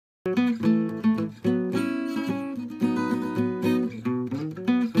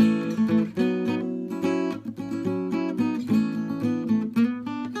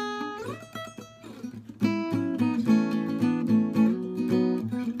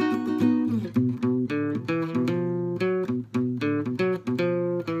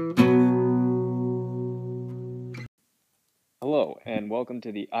Hello, and welcome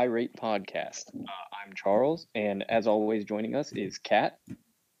to the Irate Podcast. I'm Charles, and as always, joining us is Kat,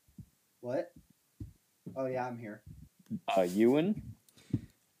 What? Oh yeah, I'm here. Ewan,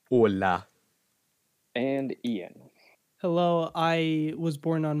 Hola. and Ian. Hello, I was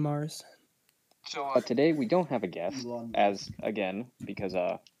born on Mars. So today we don't have a guest, Elon because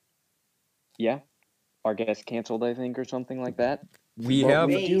our guest canceled, I think, or something like that. We Well, have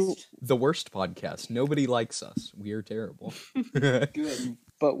we do- the worst podcast. Nobody likes us. We are terrible. Good.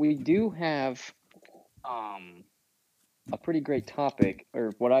 But we do have a pretty great topic,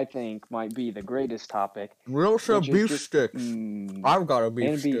 or what I think might be the greatest topic. We also have which is beef just, sticks. I've got a beef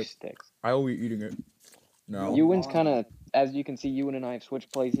and stick. beef sticks. I will be eating it. No. Ewan's kind of, as you can see, Ewan and I have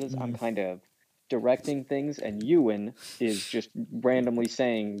switched places. I'm kind of directing things, and Ewan is just randomly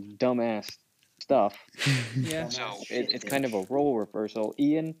saying dumbass stuff. Yeah. So Dumbass shit, it's kind of a bitch. role reversal.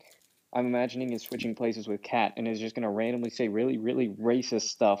 Ian, I'm imagining, is switching places with Kat and is just going to randomly say really, really racist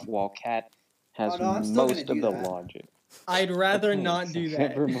stuff while Kat has Oh, no, I'm still most gonna of do the that. logic. I'd rather Okay, not so do that.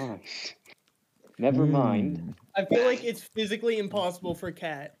 Never mind. Never mind. I feel like it's physically impossible for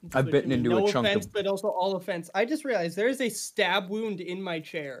Kat. to I've switch bitten to me. into no a chunk offense, of- but also all offense. I just realized there is a stab wound in my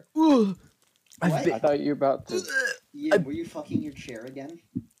chair. Ugh. What? I've I thought you were about to. Yeah, were you fucking your chair again?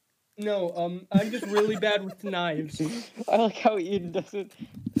 No, I'm just really bad with knives. I like how Ian doesn't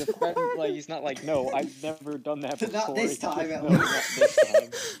defend, like, he's not like, no, I've never done that before. Not this He's just, time, at "No, least." not this time."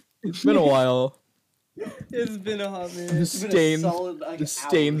 It's been a while. It's been a hot minute. The It's been a stains. solid, like, the hour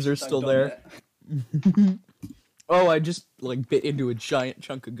stains are since I've still done there. that. Oh, I just bit into a giant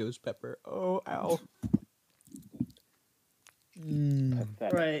chunk of ghost pepper. Oh, ow.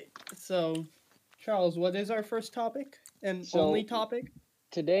 Pathetic. Right. So, Charles, what is our first topic and So- only topic?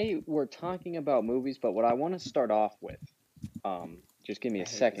 Today we're talking about movies, but what I want to start off with, just give me I a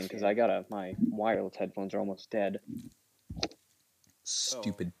hate second this because game. I got my wireless headphones are almost dead.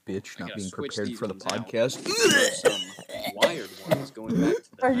 Stupid bitch, I not gotta being switch prepared these for the ones out. podcast. Some wired ones going back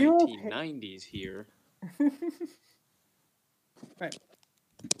to the Are you okay? 1990s here. Right.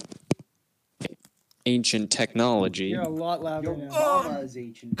 Ancient technology. You're a lot louder Your now. mama's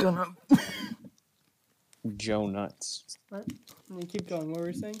ancient. Gonna- Joe Nuts. You keep going. What were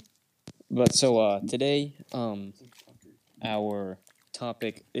we saying? But so today, our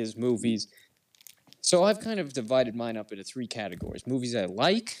topic is movies. So I've kind of divided mine up into three categories: movies I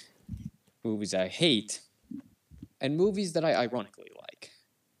like, movies I hate, and movies that I ironically like.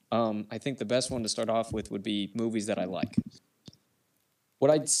 I think the best one to start off with would be movies that I like.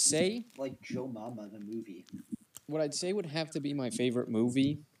 What I'd say Like Joe Mama, the movie. would have to be my favorite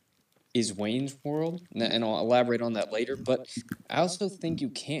movie is Wayne's World, and I'll elaborate on that later. But I also think you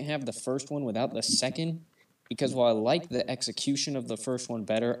can't have the first one without the second, because while I like the execution of the first one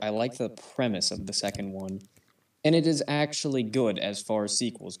better, I like the premise of the second one. And it is actually good as far as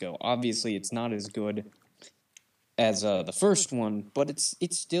sequels go. Obviously, it's not as good as the first one, but it's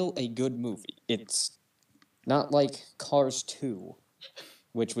still a good movie. It's not like Cars 2,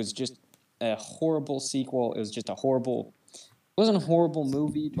 which was just a horrible sequel. It was just a horrible... It wasn't a horrible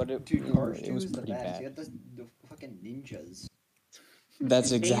movie, but it, Dude, Cars it 2 was is the pretty best. You bad. got the fucking ninjas. That's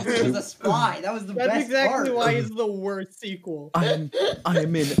Danger exactly... was a spy. That was the That's best exactly part. why it's the worst sequel. I'm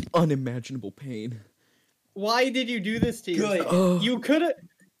in unimaginable pain. Why did you do this to Good. yourself? You could have.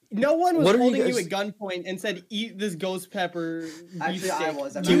 No one was What are you holding you, guys- at gunpoint and said, "Eat this ghost pepper." beef Actually, I stick."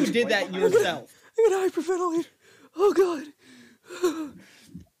 was. I'm You actually did quite that behind. yourself. I got hyperventilate. Oh god.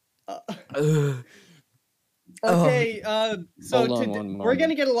 Okay, so Hold on one we're gonna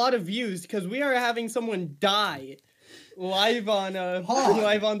moment. get a lot of views because we are having someone die live on Huh.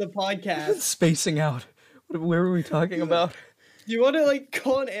 live on the podcast. Spacing out. Where were we talking about? Do you want to like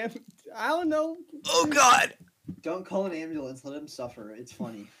call an I don't know. Oh god. Don't call an ambulance. Let him suffer. It's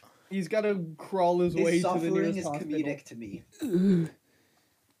funny. He's got to crawl his way His to the suffering nearest is hospital. comedic to me.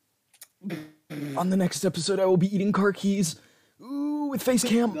 On the next episode, I will be eating car keys. Ooh, with face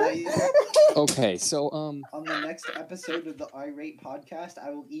cam. Nice. Okay, so, On the next episode of the Irate podcast,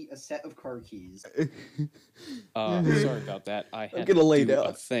 I will eat a set of car keys. sorry about that. I had gonna to lay do down.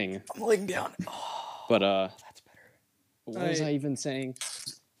 a thing. I'm laying down. But, That's better. what was Alright. I even saying?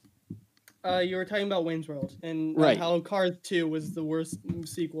 You were talking about Wayne's World and Right. how Cars 2 was the worst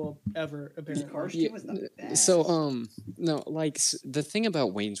sequel ever, apparently. Cars Yeah, 2 was the best. So, no, like the thing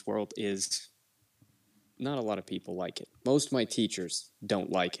about Wayne's World is not a lot of people like it. Most of my teachers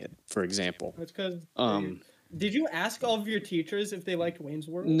don't like it, for example. That's because. Um, Did you ask all of your teachers if they liked Wayne's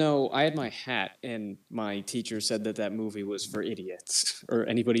World? no, I had my hat, and my teacher said that movie was for idiots, or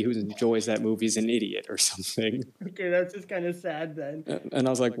anybody who enjoys that movie is an idiot or something. Okay, that's just kind of sad then. And I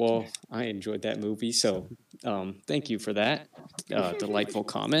was like, well, I enjoyed that movie, so thank you for that delightful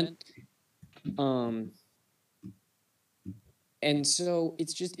comment. And so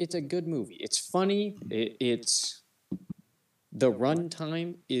it's a good movie. It's funny. It's the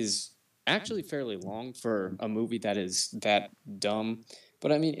runtime is actually fairly long for a movie that is that dumb.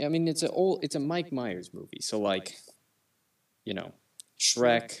 But I mean, it's a Mike Myers movie. So like,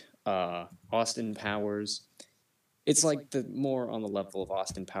 Shrek, Austin Powers. It's like the more on the level of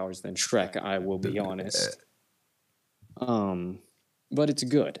Austin Powers than Shrek. I will be honest. But it's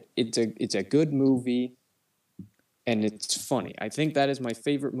good. It's a good movie. And it's funny. I think that is my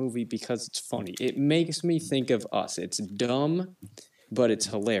favorite movie because it's funny. It makes me think of us. It's dumb, but it's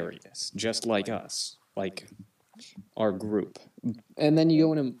hilarious, just like us, like our group. And then you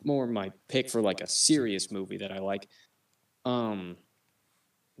go into more my pick for like a serious movie that I like.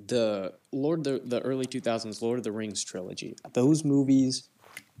 The early 2000s Lord of the Rings trilogy. Those movies,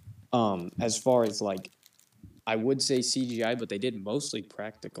 as far as like, I would say CGI, but they did mostly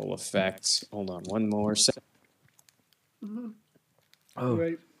practical effects. Hold on, one more second. Oh,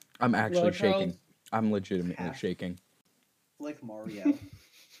 Right. I'm actually Well, Charles- shaking. I'm legitimately Yeah. shaking. Like Mario.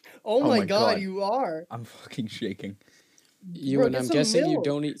 Oh, Oh my my god, God. you are. I'm fucking shaking. You and get I'm some guessing you milk.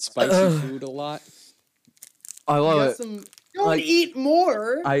 don't eat spicy Ugh. food a lot. I You love got it. some. Don't Like- eat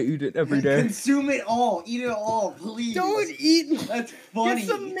more. I eat it every day. Consume it all. Eat it all, please. Don't eat. That's funny. Get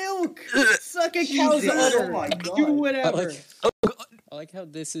some milk. Suck a cow's Jesus, udder. oh my Do God. whatever. I like how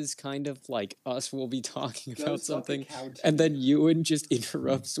this is kind of like us will be talking Go about suck a something, cow too. and then Ewan just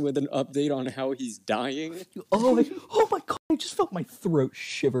interrupts with an update on how he's dying. Oh my god! I just felt my throat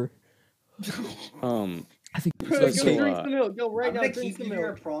shiver. I think Go So, drink some milk. Go right I'm now. gonna Drink keep some you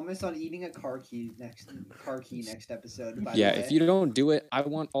your milk. promise on eating a car key next episode. By Yeah, the way. if you don't do it, I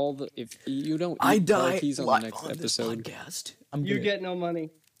want all the. If you don't I eat car die keys on the live next on this episode, podcast. I'm You gonna- get no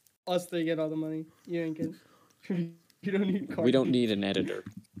money. Us three get all the money. You ain't getting. You don't need car. we don't need an editor.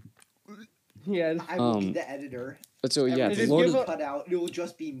 Yeah. I will be Um, the editor. But so yeah, Everything the Lord will of be cut out. It will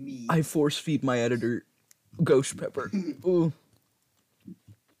just be me. I force feed my editor Ghost Pepper. Ooh.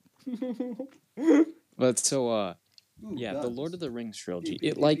 but so Ooh, yeah, the guns. Lord of the Rings Pew, trilogy. pew,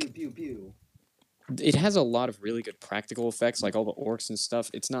 It pew, like pew, pew, pew. it has a lot of really good practical effects, like all the orcs and stuff.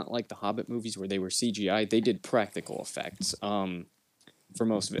 It's not like the Hobbit movies where they were CGI. They did practical effects for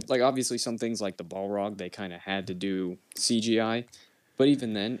most of it. Like obviously some things like the Balrog, they kind of had to do CGI, but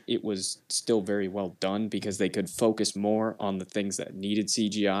even then it was still very well done because they could focus more on the things that needed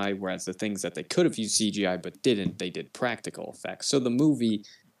CGI, whereas the things that they could have used CGI but didn't, they did practical effects. So the movie,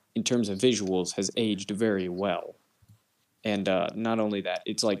 in terms of visuals, has aged very well. And not only that,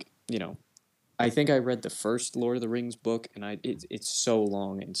 it's like, I think I read the first Lord of the Rings book, and it's so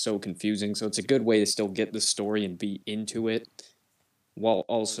long and so confusing. So it's a good way to still get the story and be into it, while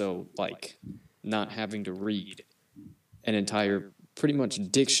also like not having to read an entire, pretty much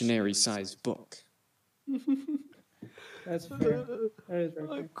dictionary-sized book. That's fair. That is very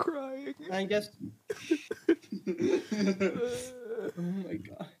fair. I'm crying. I guess. Oh my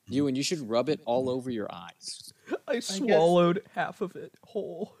god. And you should rub it all over your eyes. I swallowed half of it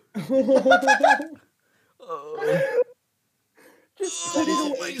whole. Just That is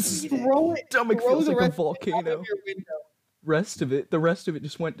Oh, an my eating. throw it. stomach throw feels the like a rest of it out volcano. of your window. The rest of it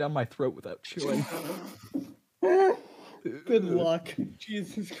just went down my throat without chewing. Good luck.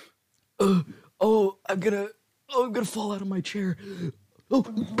 Jesus. Christ. I'm gonna fall out of my chair. Oh,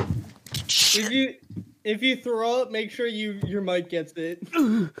 If you throw up, make sure your mic gets it.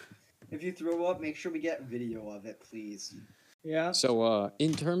 If you throw up, make sure we get video of it, please. Yeah. So,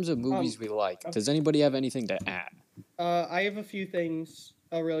 in terms of movies we like, does anybody have anything to add? I have a few things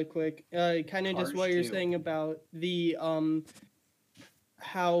really quick. Kind of just Cars what you're 2. saying about the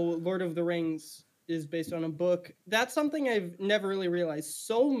how Lord of the Rings is based on a book. That's something I've never really realized.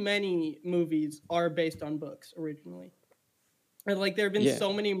 So many movies are based on books originally. And like there have been Yeah.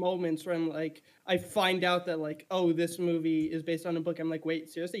 so many moments where I'm like, I find out that like, oh, this movie is based on a book. I'm like, wait,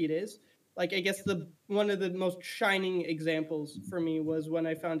 seriously, it is? Like, I guess one of the most shining examples for me was when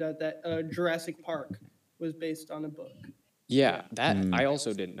I found out that Jurassic Park was based on a book. Yeah, that I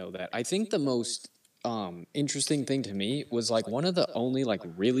also didn't know that. I think the most interesting thing to me was like one of the only like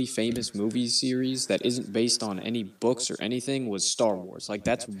really famous movie series that isn't based on any books or anything was Star Wars. Like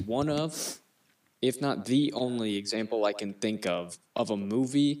that's one of, if not the only example I can think of a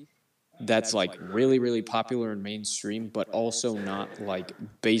movie that's like really, really popular and mainstream, but also not like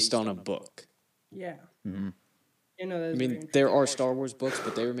based on a book. Yeah. Mm-hmm. You know, I mean, there are Star Wars books,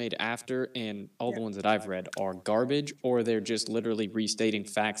 but they were made after, and all the ones that I've read are garbage, or they're just literally restating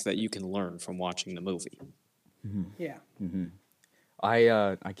facts that you can learn from watching the movie. Yeah. Mm-hmm.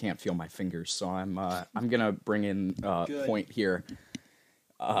 I can't feel my fingers, so I'm gonna bring in a Good. point here.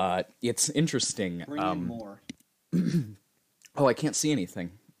 It's interesting. Bring in more. Oh, I can't see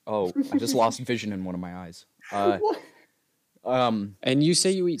anything. Oh, I just lost vision in one of my eyes. And you say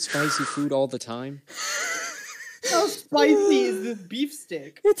you eat spicy food all the time? How spicy is this beef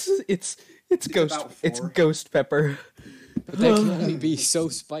stick? It's about ghost pepper. But that can only be so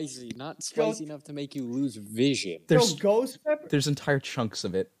spicy, not spicy enough to make you lose vision. There's Ghost pepper? there's entire chunks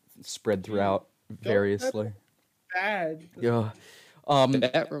of it spread throughout variously. Bad. Yeah.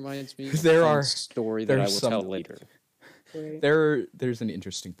 That reminds me of There a are- story that I will there's some- tell later. Great. There's an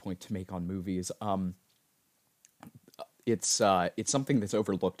interesting point to make on movies. It's something that's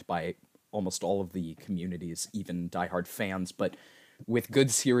overlooked by almost all of the communities, even diehard fans. But with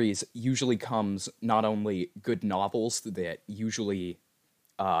good series, usually comes not only good novels that usually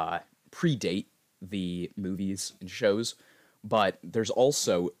predate the movies and shows, but there's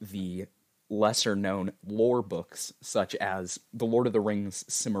also the lesser known lore books, such as The Lord of the Rings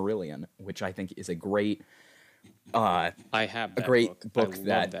Silmarillion, which I think is a great I have that great book. book I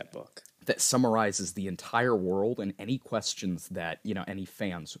that- love that book. that summarizes the entire world and any questions that any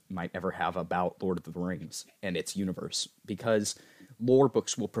fans might ever have about Lord of the Rings and its universe, because lore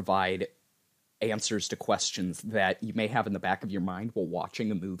books will provide answers to questions that you may have in the back of your mind while watching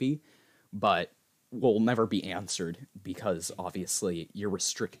a movie, but will never be answered because obviously you're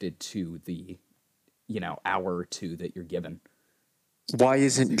restricted to the hour or two that you're given. Why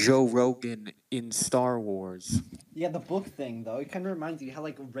isn't Joe Rogan in Star Wars? Yeah, the book thing though, it kind of reminds me how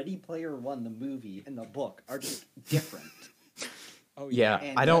like Ready Player One, the movie, and the book are just different. Oh Yeah,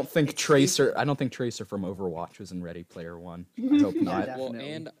 And I don't that- think it's Tracer. stupid. I don't think Tracer from Overwatch was in Ready Player One. I hope Yeah, not. definitely. Well,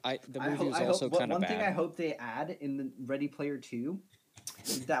 and the I movie hope, was also kind of one thing I bad. hope they add in the Ready Player 2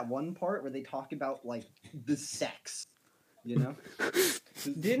 is that one part where they talk about like the sex, you know?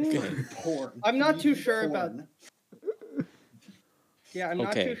 Didn't- porn. I'm not too Porn. sure about- Yeah, I'm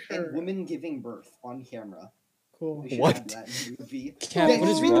not Okay. too sure. And women giving birth on camera. Cool. They should What? have that movie. Kat, Yeah, what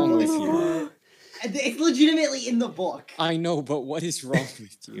is it's in the wrong with book. you? It's legitimately in the book. I know, but what is wrong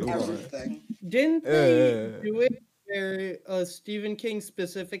with you? Everything. Didn't they Uh. do it where Stephen King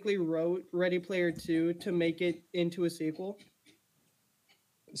specifically wrote Ready Player 2 to make it into a sequel?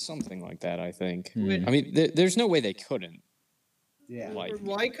 Something like that, I think. Hmm. Which- I mean, there's no way they couldn't. Yeah. Like,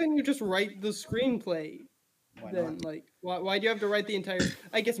 Why couldn't you just write the screenplay Why then? not? Like, why do you have to write the entire?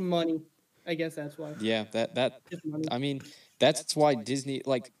 I guess money. I guess that's why. yeah, that Just money. I mean, that's why Disney,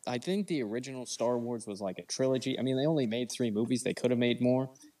 like, I think the original Star Wars was like a trilogy. I mean, they only made 3 movies. They could have made more.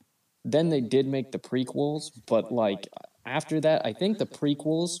 Then they did make the prequels, but like after that, I think the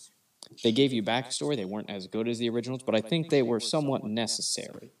prequels, they gave you backstory. They weren't as good as the originals, but I think they were somewhat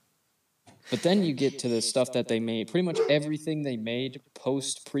necessary. But then you get to the stuff that they made, pretty much everything they made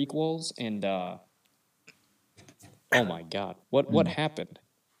post prequels, and oh my god, what happened?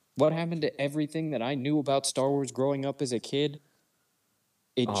 What happened to everything that I knew about Star Wars growing up as a kid?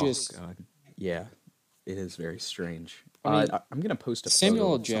 It Oh just God, yeah, it is very strange. I mean, I'm gonna post a Samuel photo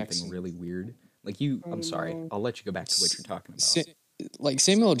L. of something Jackson. really weird. Like you, I'm sorry. no. I'll let you go back to what you're talking about. like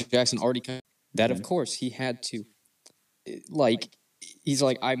Samuel L. Jackson already that of course he had to like he's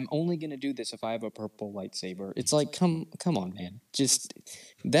like I'm only gonna do this if I have a purple lightsaber. It's like come on man, just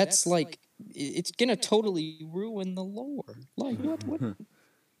that's like it's gonna totally ruin the lore. Like what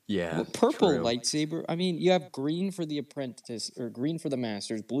Yeah, purple true. lightsaber? I mean you have green for the apprentice or green for the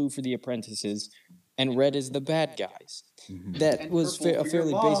masters, blue for the apprentices, and red is the bad guys. Mhm. That And was purple a for your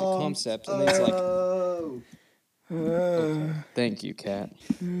fairly basic mom. concept, and it's like Oh. thank you, Kat.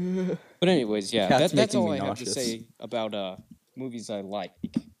 But anyways, yeah, Cat's that's making all me I have to nauseous. say about movies I like.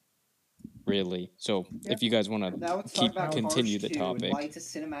 Really. So if you guys want Now let's to keep talk about continue Cars the 2 and topic. why it's a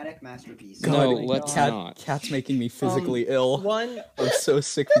cinematic masterpiece. No, God, let's Cat, not. Cat's making me physically ill. One, I'm so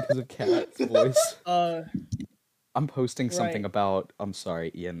sick because of Cat's voice. I'm posting something Right. about. I'm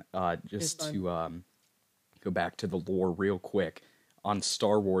sorry, Ian. Just fine. to go back to the lore real quick on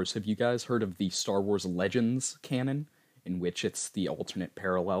Star Wars. Have you guys heard of the Star Wars Legends canon, in which it's the alternate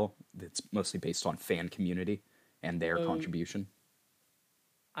parallel that's mostly based on fan community and their contribution?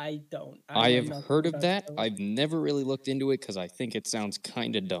 I don't. I know have nothing heard of about that. Star Wars. I've never really looked into it because I think it sounds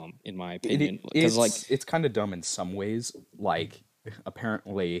kind of dumb, in my It, opinion. Because like, it's kind of dumb in some ways. Like,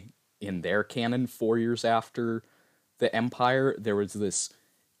 apparently, in their canon, 4 years after the Empire, there was this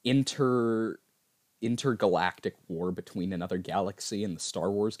intergalactic war between another galaxy and the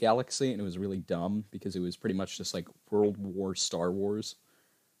Star Wars galaxy, and it was really dumb because it was pretty much just like World War Star Wars.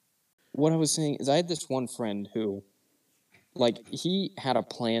 what I was saying is, I had this one friend who, like, he had a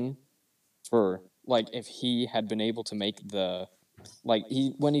plan for like if he had been able to make the like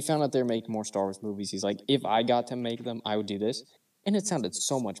he when he found out they're making more Star Wars movies, he's like, if I got to make them, I would do this. And it sounded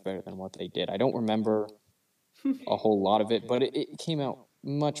so much better than what they did. I don't remember a whole lot of it, but it came out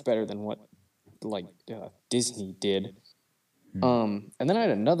much better than what like Disney did. And then I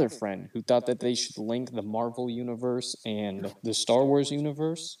had another friend who thought that they should link the Marvel universe and the Star Wars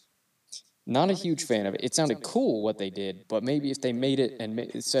universe. Not a huge fan of it. It sounded cool what they did, but maybe if they made it and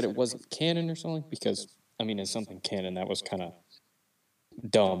said it wasn't canon or something, because I mean, it's something canon that was kind of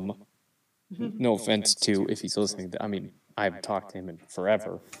dumb. No offense to if he's listening. I mean, I've talked to him in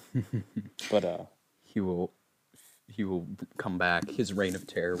forever, but He will come back. His reign of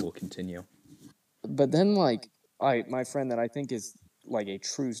terror will continue. but then like my friend that I think is like a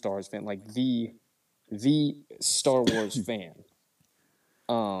true Star Wars fan, like the Star Wars fan,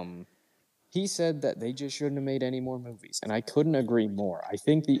 he said that they just shouldn't have made any more movies, and I couldn't agree more. I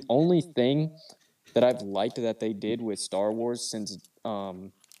think the only thing that I've liked that they did with Star Wars since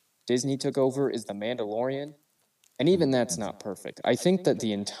Disney took over is The Mandalorian, and even that's not perfect. I think that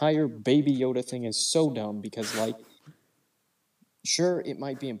the entire Baby Yoda thing is so dumb because, like, sure, it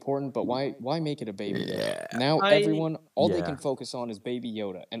might be important, but why make it a Baby Yoda? Now everyone, all they can focus on is Baby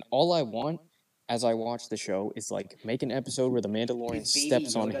Yoda, and all I want as I watch the show is like make an episode where the Mandalorian Is Baby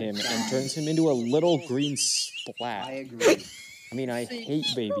steps on Yoda him and dies. turns him into a little green splat. I agree. I mean, I hate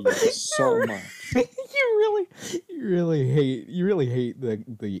Baby Yoda so much. you really hate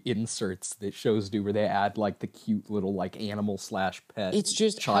the inserts that shows do where they add like the cute little like animal / pet. It's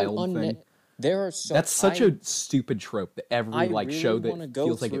just child how thing. there are so That's such a stupid trope that every I like really show wanna that go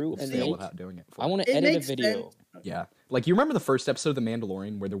feels like it through will and fail make- without doing it. For I want It to edit a makes video. sense. Yeah, like you remember the first episode of The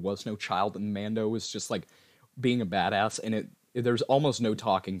Mandalorian where there was no child and Mando was just like being a badass, and there's almost no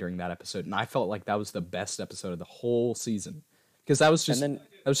talking during that episode, and I felt like that was the best episode of the whole season because that was just And then-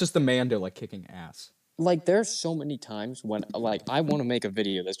 that was just the Mando like kicking ass. Like there's so many times when like I want to make a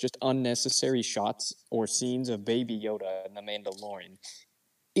video that's just unnecessary shots or scenes of Baby Yoda and the Mandalorian.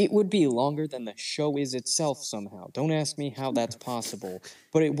 It would be longer than the show is itself somehow. Don't ask me how that's possible,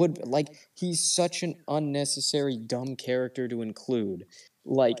 but it would. Like he's such an unnecessary dumb character to include.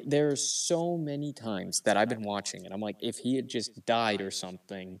 Like there's so many times that I've been watching and I'm like, if he had just died or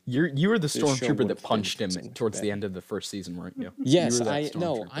something. You were the show stormtrooper would've that punched him been so much towards the better. end of the first season, weren't you? Yes, You were that I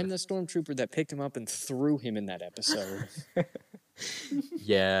no, stormtrooper. I'm the stormtrooper that picked him up and threw him in that episode.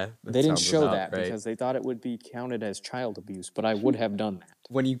 Yeah, They didn't sounds show about that right. because they thought it would be counted as child abuse, but I would have done that.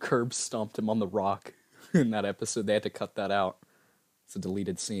 When you curb stomped him on the rock in that episode, they had to cut that out. It's a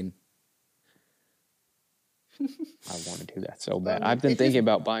deleted scene. I want to do that so bad. I've been thinking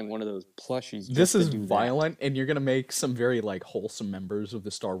about buying one of those plushies. This just to is do that. violent, and you're gonna make some very like wholesome members of the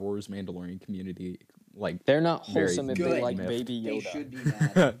Star Wars Mandalorian community like They're not Very wholesome if they good. like miffed. Baby They Yoda. should be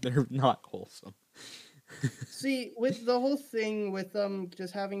mad. they're not wholesome. See, with the whole thing with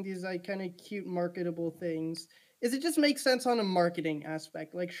just having these like kind of cute marketable things, is it just makes sense on a marketing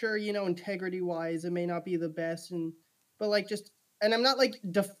aspect. Like sure, integrity wise it may not be the best but like just and I'm not like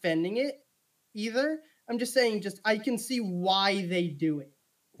defending it either. I'm just saying just I can see why they do it.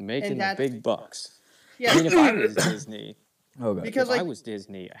 Making the that's- big bucks. Yeah. I mean, if I was Disney, Oh god. Because if I like was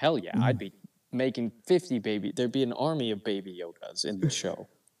Disney, hell yeah, I'd be making 50 baby. There'd be an army of Baby Yodas in the show.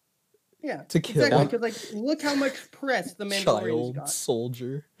 yeah. To kill Exactly, a because like look how much press the Mandalorian's child got.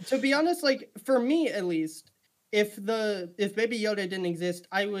 soldier. To be honest, like for me at least, if Baby Yoda didn't exist,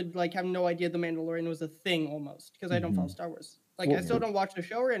 I would like have no idea the Mandalorian was a thing almost because I don't follow Star Wars. Like I still don't watch the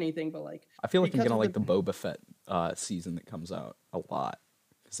show or anything, but like I feel like I'm because gonna of like the Boba Fett season that comes out a lot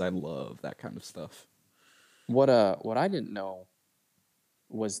because I love that kind of stuff. What I didn't know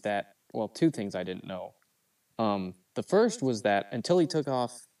was that two things I didn't know. The first was that until he took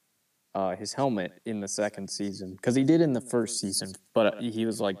off his helmet in the second season, because he did in the first season, but he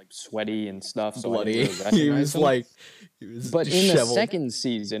was like sweaty and stuff, so I Bloody. didn't really He recognize was him. like, he was But in the disheveled. second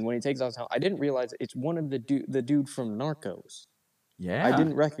season, when he takes off his helmet, I didn't realize it's one of the dude from Narcos. Yeah, I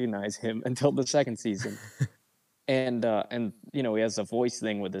didn't recognize him until the second season. And he has a voice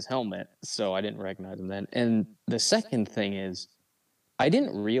thing with his helmet, so I didn't recognize him then. And the second thing is, I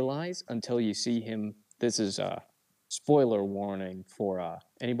didn't realize until you see him. This is spoiler warning for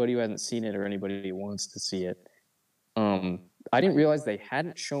anybody who hasn't seen it or anybody who wants to see it. I didn't realize they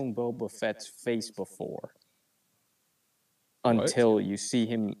hadn't shown Boba Fett's face before until you see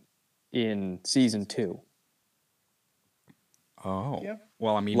him in season 2. Oh. Yeah.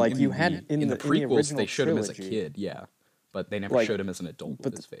 Well, I mean, Like, in you the, had in in the the prequels, original they showed him as a trilogy. kid, yeah, but they never Like, showed him as an adult but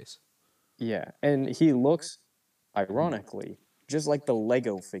with his face. Yeah, and he looks, ironically, just like the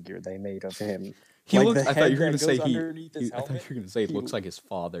Lego figure they made of him. He Like, looks. the I thought you head were gonna that say goes he. underneath his I thought you helmet, were gonna say he he looks like his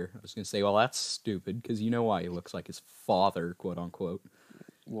father. I was gonna say, well, that's stupid because you know why he looks like his father, quote unquote.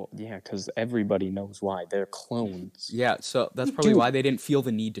 Well, yeah, because everybody knows why. They're clones. Yeah, so that's probably Dude. why they didn't feel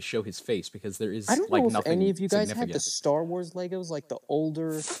the need to show his face because there is I don't like know if nothing any of you guys had the significant. Star Wars Legos, like the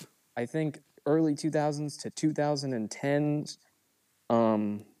older, I think early 2000s to 2010s,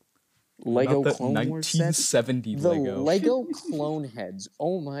 Lego Not the Clone Wars sets. 1970 The Lego. Lego clone heads.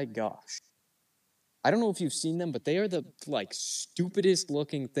 Oh my gosh. I don't know if you've seen them, but they are the like stupidest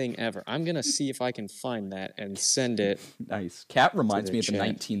looking thing ever. I'm gonna see if I can find that and send it. Nice. Cat reminds the me of the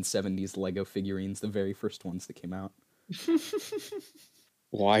chat. 1970s Lego figurines, the very first ones that came out.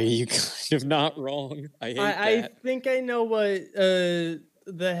 Why are you kind of not wrong? I hate I that. think I know what the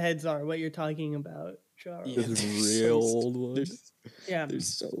heads are. What you're talking about, Charo. Yeah, Those they're real so old ones. Yeah. They're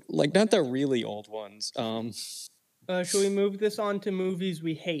so like not the really old ones. Should we move this on to movies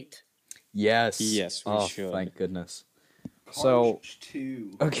we hate? Yes. Yes, we oh, should. Thank goodness. So Cars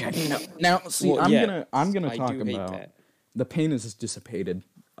 2. okay, now see, Well, I'm yeah, gonna I talk do hate about that. the pain is dissipated.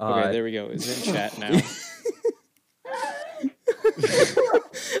 Okay, there we go. It's in chat now.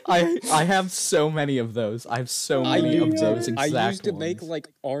 I have so many of those. I have so many of those exact I used to make ones. like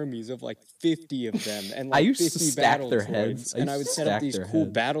armies of like 50 of them and I like used to 50 stack battle their droids, heads. I and I used would to set up stack these their cool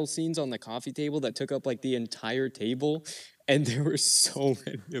heads. battle scenes on the coffee table that took up like the entire table, and there were so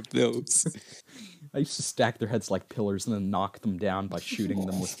many of those. I used to stack their heads like pillars and then knock them down by shooting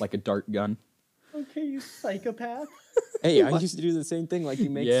them with like a dart gun. Okay, you psychopath. Hey, I used to do the same thing. Like you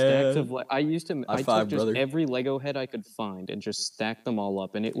make stacks Yeah. of like I High took five, just brother. every Lego head I could find and just stacked them all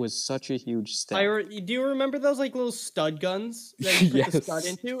up, and it was such a huge stack. Do you remember those like little stud guns that you put the stud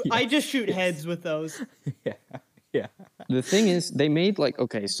Yes, into? I just shoot yes. heads with those. Yeah, yeah. The thing is, they made like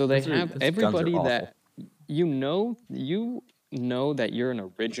okay, so they Those are- have those guns are everybody awful. that you know that you're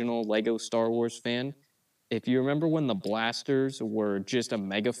an original Lego Star Wars fan. If you remember when the blasters were just a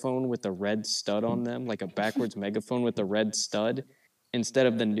megaphone with a red stud on them, like a backwards megaphone with a red stud, instead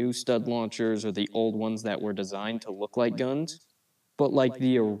of the new stud launchers or the old ones that were designed to look like guns, but like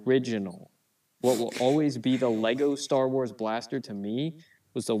the original, what will always be the Lego Star Wars blaster to me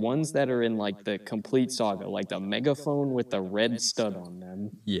was the ones that are in like the complete saga, like the megaphone with the red stud on them.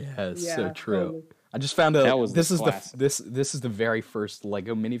 Yes, so Yeah, true. totally. I just found That out was this the is the classic. this is the very first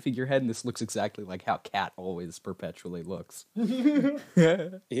Lego minifigure head, and this looks exactly like how Cat always perpetually looks.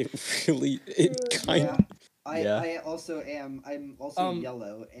 It really, it kind Yeah. of. Yeah. I'm also Um,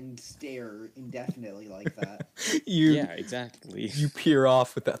 yellow and stare indefinitely like that. you Yeah, exactly. you peer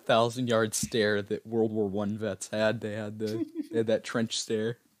off with that 1,000-yard stare that World War I vets had. They had that trench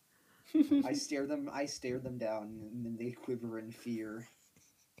stare. I stare them down and then they quiver in fear.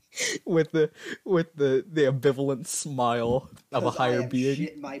 with the ambivalent smile of a 'Cause I higher have being.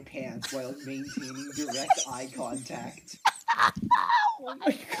 shit my pants while maintaining direct eye contact.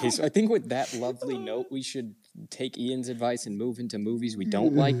 Okay, so I think with that lovely note, we should take Ian's advice and move into movies we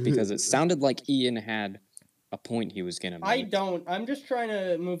don't like because it sounded like Ian had a point he was gonna make. I don't. I'm just trying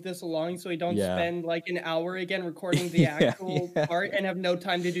to move this along so we don't Yeah. spend like an hour again recording the Yeah, actual yeah. part and have no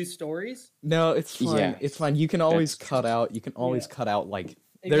time to do stories. No, it's fine. Yeah. It's fine. You can always That's cut out. You can always Yeah. cut out like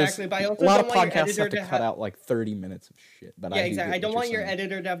Exactly, but I also a lot don't of want your podcasts editor have to to cut have. out like 30 minutes of shit. But Yeah, I do exactly. get I don't what want you're your saying.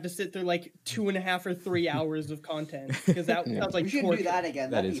 editor to have to sit through like 2.5 or 3 hours of content because that Yeah. sounds like We should torture. do that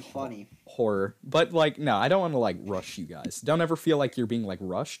again. That That'd is be funny. horror. But like, no, I don't want to like rush you guys. Don't ever feel like you're being like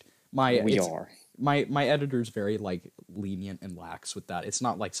rushed. we it's- are. My editor's very like lenient and lax with that. It's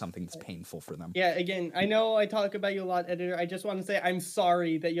not like something that's painful for them. Yeah, again, I know I talk about you a lot, editor. I just want to say I'm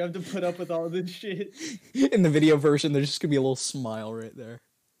sorry that you have to put up with all this shit. In the video version, there's just gonna be a little smile right there.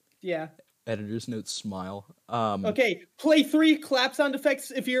 Yeah. Editor's note smile. Okay, play 3 clap sound effects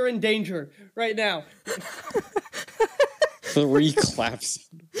if you're in danger right now. 3 claps.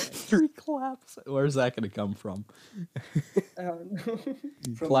 3 claps. Where's that gonna come from? I don't know.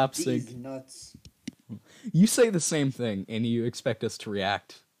 From Clap these sync. nuts. You say the same thing, and you expect us to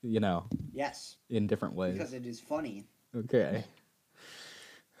react, Yes, in different ways. because it is funny. Okay.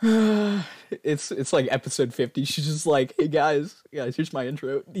 It's like episode 50. She's just like, hey guys, here's my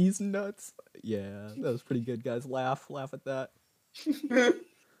intro. These nuts. Yeah, that was pretty good, guys. Laugh at that.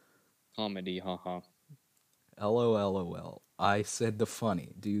 Comedy, haha. LOL. I said the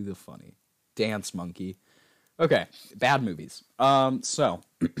funny. Do the funny. Dance monkey. Okay, bad movies. So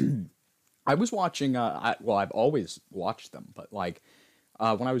I was watching. I've always watched them, but like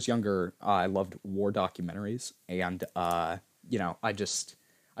when I was younger, I loved war documentaries, and I just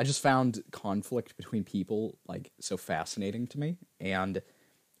found conflict between people like so fascinating to me. And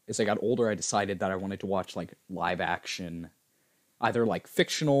as I got older, I decided that I wanted to watch like live action, either like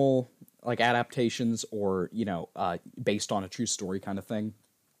fictional like adaptations or based on a true story kind of thing.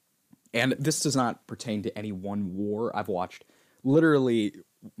 And this does not pertain to any one war. I've watched literally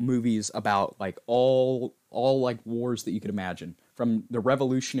movies about like all like wars that you could imagine, from the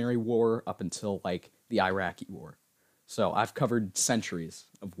Revolutionary War up until like the Iraqi War. So I've covered centuries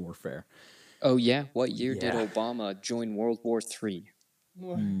of warfare. Oh yeah, what year did Yeah. Obama join World War III?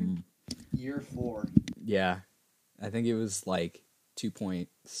 Year 4. Yeah, I think it was like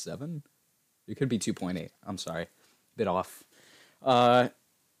 2.7. It could be 2.8. I'm sorry, bit off.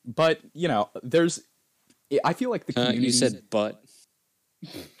 But I feel like the community. You said but.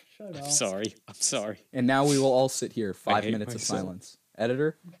 Shut up. I'm sorry. And now we will all sit here. Five hate minutes of myself. silence.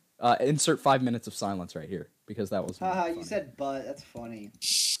 Editor, insert 5 minutes of silence right here because that was. Haha, you funny. said but. That's funny.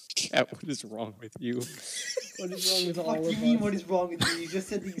 Cat, what is wrong with you? What is wrong with all What of do you us? mean what is wrong with you? You just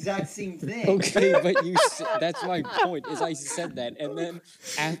said the exact same thing. Okay, but that's my point, is I said that, and then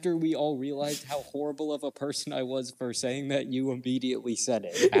after we all realized how horrible of a person I was for saying that, you immediately said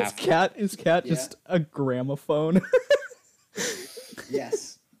it. After. Is cat Yeah. just a gramophone?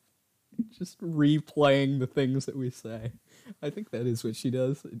 Yes. Just replaying the things that we say. I think that is what she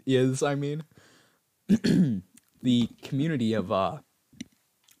does. It is, I mean. The community of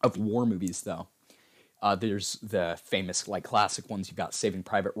war movies, though. There's the famous, like, classic ones. You've got Saving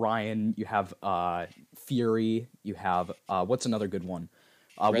Private Ryan. You have Fury. You have what's another good one?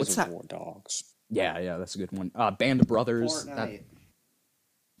 What's that? Reservoir Dogs. Yeah, that's a good one. Band of Brothers. Fortnite.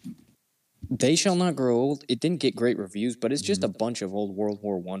 They Shall Not Grow Old. It didn't get great reviews, but it's just a bunch of old World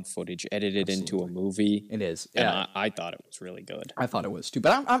War I footage edited into a movie. It is. And Yeah, I thought it was really good. I thought it was too.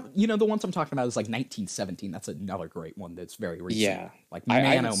 But I'm the ones I'm talking about is like 1917. That's another great one that's very recent. Yeah. Like I man,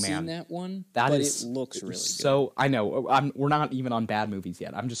 haven't oh man, seen that one, That but is it looks really good. so. I know. We're not even on bad movies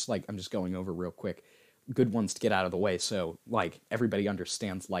yet. I'm just going over real quick, good ones to get out of the way, so like everybody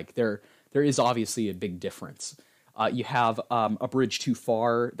understands. Like there is obviously a big difference. You have A Bridge Too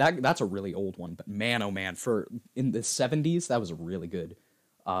Far. That's a really old one, but man, oh man, for in the 70s, that was a really good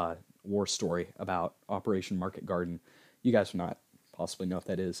war story about Operation Market Garden. You guys will not possibly know what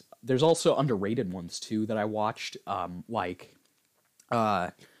that is. There's also underrated ones too that I watched.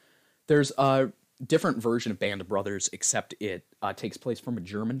 There's a different version of Band of Brothers, except it takes place from a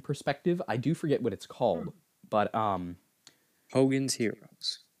German perspective. I do forget what it's called, but Hogan's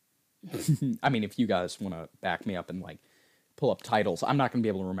Heroes. I mean, if you guys want to back me up and like pull up titles, I'm not going to be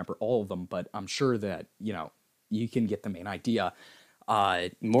able to remember all of them, but I'm sure that you can get the main idea.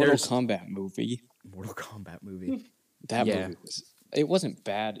 Mortal Kombat movie. Mortal Kombat movie. That Yeah. movie it wasn't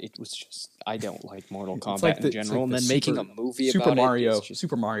bad. It was just I don't like Mortal Kombat It's like in general, and then making a movie Super about Mario, it. It's just,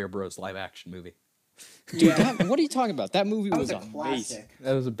 Super Mario Bros. Live action movie. dude, what are you talking about? That movie That was was a amazing. classic.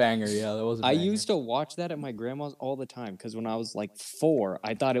 That was a banger. Yeah, that was. A I banger. used to watch that at my grandma's all the time because when I was like 4,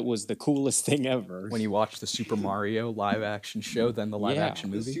 I thought it was the coolest thing ever. When you watch the Super Mario live action show, then the live Yeah.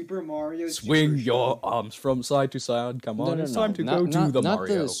 action The movie. Super Mario. Swing Super your Show. arms from side to side. Come on, it's time to go to the not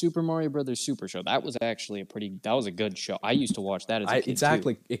Mario. the Super Mario Brothers Super Show. That was actually that was a good show. I used to watch that as a kid too.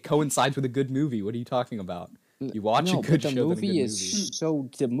 Exactly. It coincides with a good movie. What are you talking about? You watch No, a good but show. the then a good movie is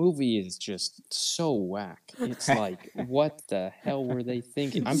the movie is just so whack. It's like, what the hell were they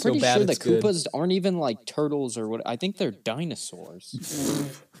thinking? I'm So pretty bad sure the it's good. Koopas aren't even like turtles or what. I think they're dinosaurs.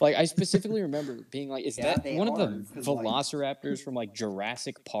 Like I specifically remember being like, is Yeah, that they one of the are, 'cause, like- velociraptors from like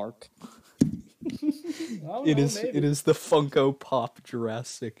Jurassic Park? I don't It know, is. maybe. It is the Funko Pop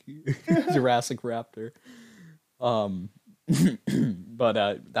Jurassic Raptor. But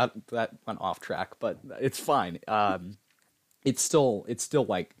that went off track. But it's fine. It's still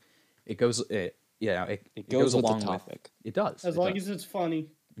like it goes. It goes with the along topic. It does. As it long does. as it's funny.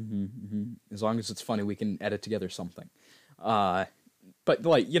 As long as it's funny, we can edit together something. But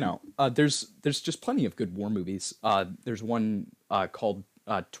like there's just plenty of good war movies. There's one called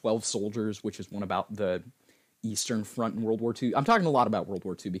 12 Soldiers, which is one about the Eastern Front in World War II. I'm talking a lot about World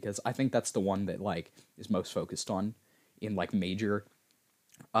War II because I think that's the one that like is most focused on in like major,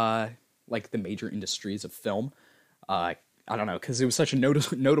 like the major industries of film. I don't know, because it was such a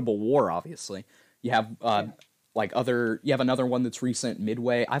notable war. Obviously, you have you have another one that's recent,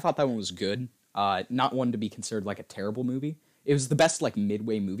 Midway. I thought that one was good. Not one to be considered like a terrible movie. it was the best like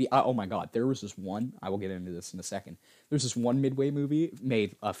midway movie. Oh my god, there was this one. I will get into this in a second. There's this one midway movie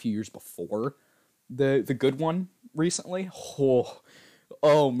made a few years before the good one recently.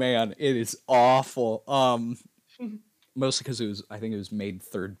 Oh man, it is awful. Mostly because I think it was made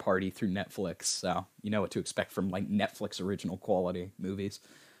third party through Netflix, so you know what to expect from like Netflix original quality movies.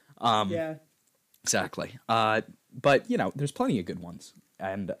 Yeah. Exactly. But you know, there's plenty of good ones,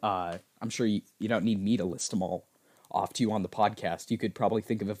 and I'm sure you don't need me to list them all off to you on the podcast. You could probably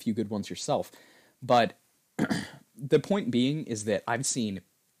think of a few good ones yourself. But the point being is that I've seen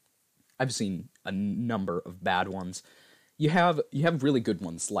a number of bad ones. You have really good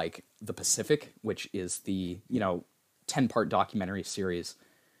ones like The Pacific, which is the 10-part documentary series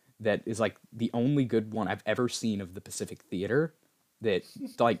that is like the only good one I've ever seen of the Pacific Theater that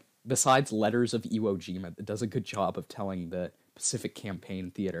like besides Letters of Iwo Jima that does a good job of telling the Pacific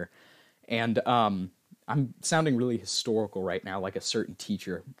Campaign Theater. And I'm sounding really historical right now, like a certain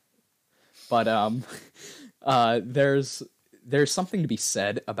teacher. But there's something to be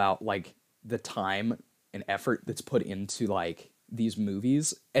said about like the time and effort that's put into like these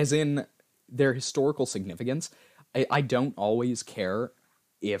movies, as in their historical significance. I don't always care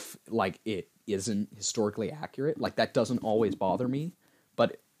if like it isn't historically accurate. Like that doesn't always bother me,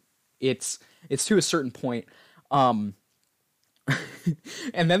 but it's to a certain point. And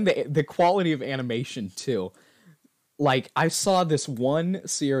then the quality of animation too. Like I saw this one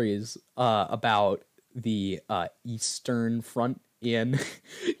series about the Eastern Front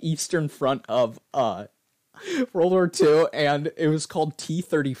of World War II, and it was called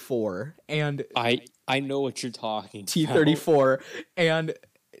T-34, and I know what you're talking T-34, and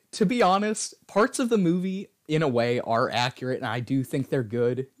to be honest, parts of the movie in a way are accurate, and I do think they're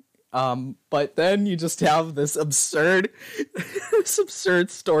good. But then you just have this absurd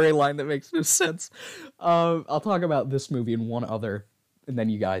storyline that makes no sense. I'll talk about this movie and one other, and then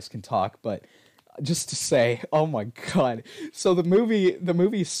you guys can talk. But just to say, oh my god! So the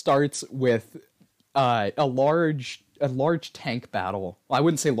movie starts with a large tank battle. Well, I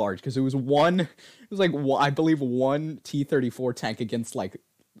wouldn't say large because it was like I believe one T-34 tank against like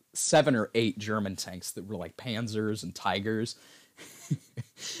 7 or 8 German tanks that were like Panzers and Tigers.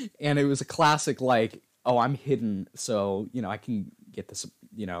 And it was a classic, like, oh, I'm hidden, so, I can get this,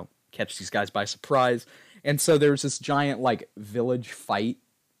 catch these guys by surprise. And so there was this giant, like, village fight,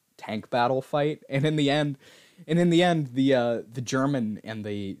 tank battle fight, and in the end, the German and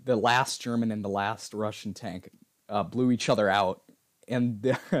the last German and the last Russian tank blew each other out, and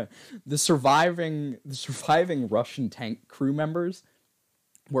the surviving Russian tank crew members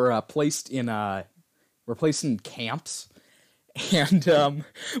were placed in camps. And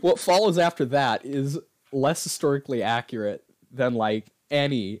what follows after that is less historically accurate than like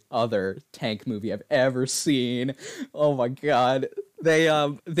any other tank movie I've ever seen. Oh my god.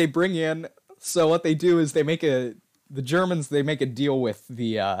 They bring in, so what they do is the Germans make a deal with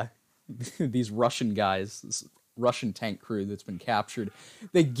the these Russian guys, this Russian tank crew that's been captured.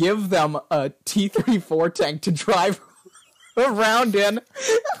 They give them a T-34 tank to drive around in.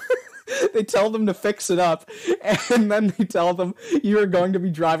 They tell them to fix it up, and then they tell them, you're going to be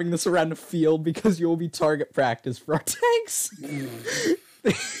driving this around a field because you will be target practice for our tanks. Yeah,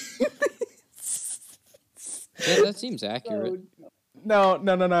 that seems accurate.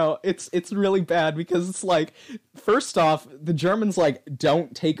 No. It's really bad because it's like, first off, the Germans like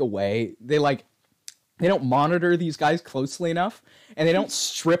don't take away. They don't monitor these guys closely enough, and they don't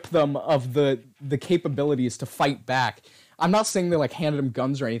strip them of the capabilities to fight back. I'm not saying they like handed them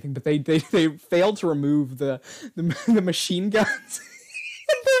guns or anything, but they failed to remove the machine guns.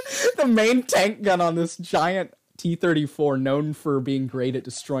 the main tank gun on this giant T-34, known for being great at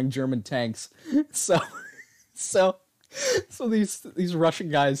destroying German tanks. So these Russian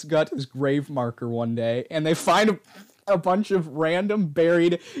guys got this grave marker one day, and they find a bunch of random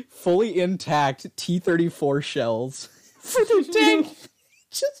buried, fully intact T-34 shells for their tank.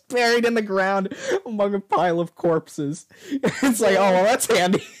 Just buried in the ground among a pile of corpses. It's like, oh, well, that's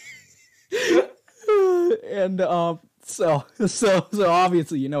handy. And so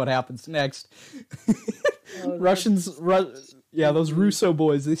obviously you know what happens next. Those Russo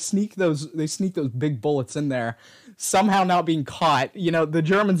boys, they sneak those big bullets in there, somehow not being caught. The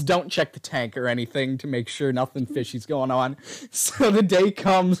Germans don't check the tank or anything to make sure nothing fishy's going on. So the day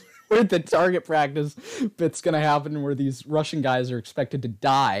comes where the target practice bit's gonna happen, where these Russian guys are expected to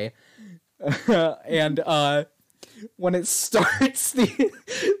die, and when it starts,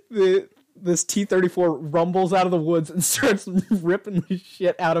 this T-34 rumbles out of the woods and starts ripping the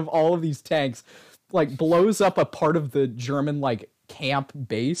shit out of all of these tanks, like blows up a part of the German like camp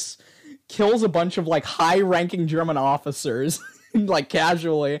base, kills a bunch of like high-ranking German officers like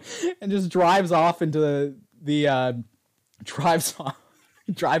casually, and just drives off into the drives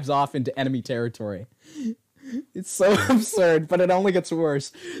off into enemy territory. It's so absurd, but it only gets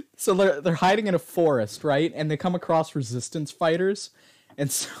worse. So they're hiding in a forest, right? And they come across resistance fighters, and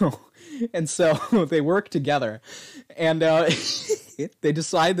so they work together, and they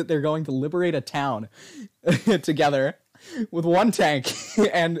decide that they're going to liberate a town together with one tank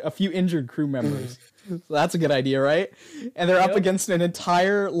and a few injured crew members. So that's a good idea, right? And they're up against an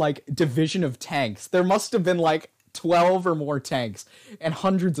entire like division of tanks. There must have been like 12 or more tanks and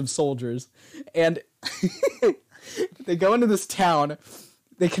hundreds of soldiers. And they go into this town.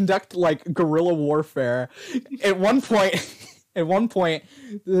 They conduct like guerrilla warfare. At one point, this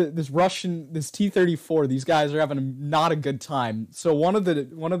T-34, these guys are having not a good time. So one of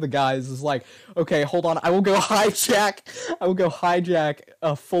the guys is like, okay, hold on, I will go hijack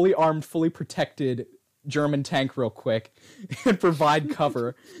a fully armed, fully protected German tank real quick and provide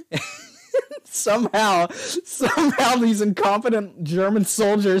cover. Somehow these incompetent German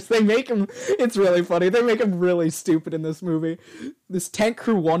soldiers, it's really funny, they make him really stupid in this movie. This tank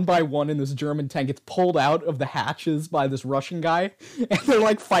crew, one by one in this German tank, gets pulled out of the hatches by this Russian guy, and they're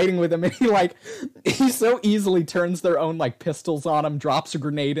like fighting with him, and he so easily turns their own like pistols on him, drops a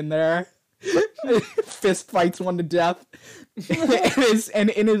grenade in there, fist fights one to death, and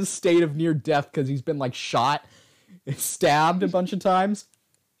in his state of near death because he's been like shot, stabbed a bunch of times.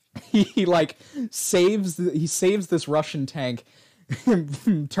 He like saves this Russian tank,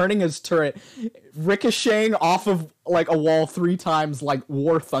 turning his turret, ricocheting off of like a wall 3 times like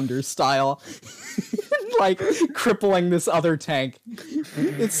War Thunder style, like crippling this other tank.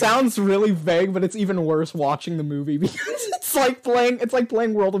 It sounds really vague, but it's even worse watching the movie because it's like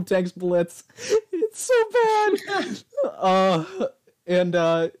playing World of Tanks Blitz. It's so bad. And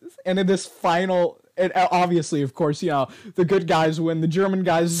in this final. And obviously, of course, the good guys win. The German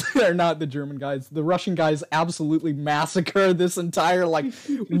guys are not the German guys. The Russian guys absolutely massacre this entire, like,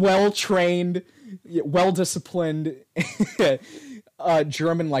 well-trained, well-disciplined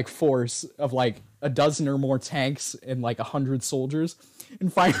German, like, force of, like, a dozen or more tanks and, like, 100 soldiers.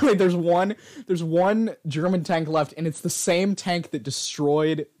 And finally, there's one German tank left, and it's the same tank that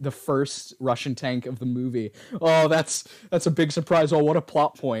destroyed the first Russian tank of the movie. Oh, that's a big surprise. Oh, what a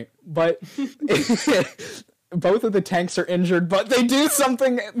plot point. But both of the tanks are injured, but they do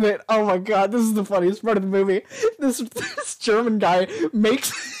something that, oh my god, this is the funniest part of the movie. This German guy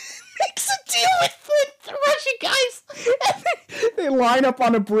makes a deal with the Russian guys, and they line up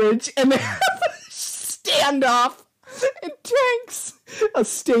on a bridge, and they have a standoff. And tanks, a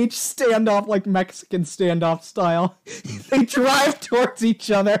stage standoff, like Mexican standoff style. They drive towards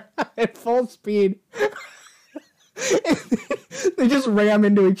each other at full speed. They just ram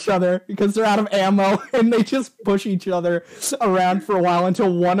into each other because they're out of ammo, and they just push each other around for a while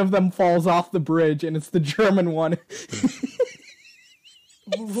until one of them falls off the bridge, and it's the German one.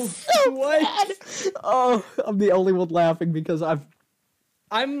 So what? Bad. Oh, I'm the only one laughing because I'm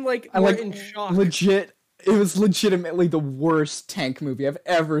in shock. Legit. It was legitimately the worst tank movie I've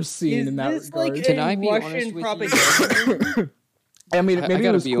ever seen in that regard. Like Can I be honest with you? I mean, maybe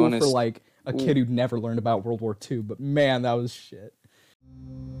it was cool honest. for like a kid who'd never learned about World War II, but man, that was shit.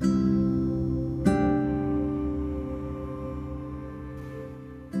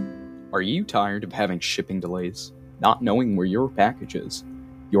 Are you tired of having shipping delays, not knowing where your package is,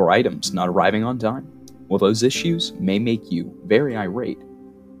 your items not arriving on time? Well, those issues may make you very irate.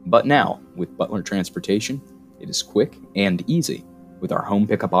 But now, with Butler Transportation, it is quick and easy with our home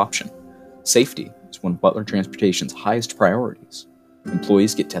pickup option. Safety is one of Butler Transportation's highest priorities.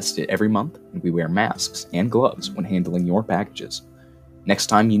 Employees get tested every month, and we wear masks and gloves when handling your packages. Next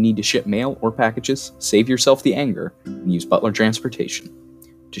time you need to ship mail or packages, save yourself the anger and use Butler Transportation.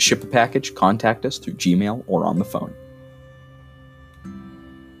 To ship a package, contact us through Gmail or on the phone.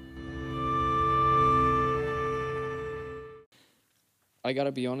 I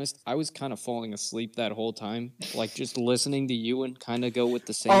gotta be honest, I was kind of falling asleep that whole time, like just listening to you and kind of go with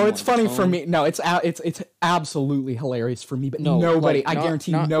the same. Oh, it's funny tone. for me. No, it's absolutely hilarious for me, but No, nobody, like, I not-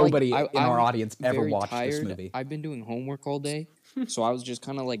 guarantee not, nobody like, in our I'm audience ever very watched this tired. movie. I've been doing homework all day, so I was just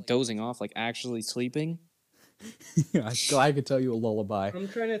kind of like dozing off, like actually sleeping. I could tell you a lullaby. I'm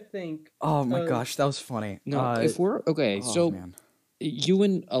trying to think. Oh my gosh, that was funny. No, if we're okay, oh, so man.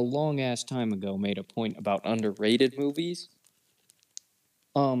 Ewan a long ass time ago made a point about underrated movies.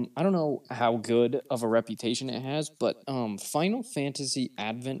 I don't know how good of a reputation it has, but Final Fantasy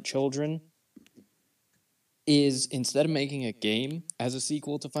Advent Children is, instead of making a game as a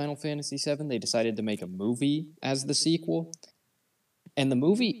sequel to Final Fantasy VII, they decided to make a movie as the sequel. And the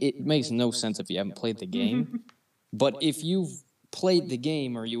movie, it makes no sense if you haven't played the game. But if you've played the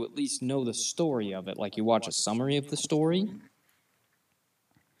game or you at least know the story of it, like you watch a summary of the story,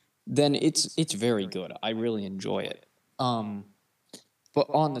 then it's very good. I really enjoy it. But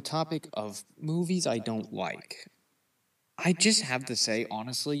on the topic of movies I don't like, I just have to say,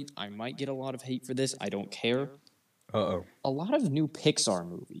 honestly, I might get a lot of hate for this. I don't care. Uh-oh. A lot of new Pixar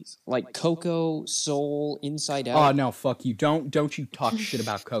movies, like Coco, Soul, Inside Oh, Out. no, fuck you. Don't you talk shit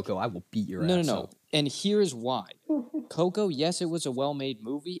about Coco. I will beat your No, ass no, no. up. And here's why. Coco, yes, it was a well-made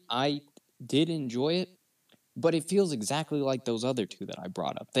movie. I did enjoy it, but it feels exactly like those other two that I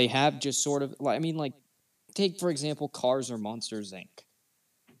brought up. They have just sort of, I mean, like, take, for example, Cars or Monsters, Inc.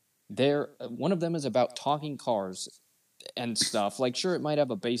 One of them is about talking cars and stuff. Like, sure, it might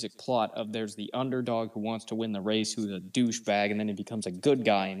have a basic plot of there's the underdog who wants to win the race, who's a douchebag, and then he becomes a good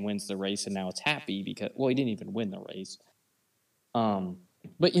guy and wins the race, and now it's happy because, well, he didn't even win the race.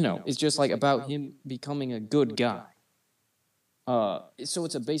 But, you know, it's just like about him becoming a good guy. So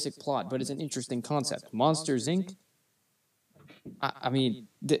it's a basic plot, but it's an interesting concept. Monsters, Inc., I mean,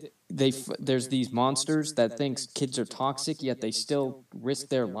 there's these monsters that thinks kids are toxic, yet they still risk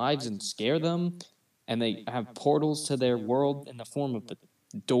their lives and scare them, and they have portals to their world in the form of the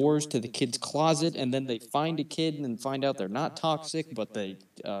doors to the kid's closet, and then they find a kid and find out they're not toxic, but they,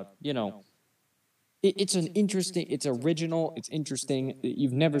 you know, it's an interesting, it's original, it's interesting.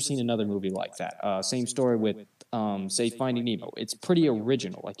 You've never seen another movie like that. Same story with, say, Finding Nemo. It's pretty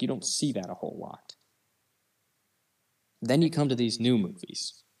original. Like, you don't see that a whole lot. Then you come to these new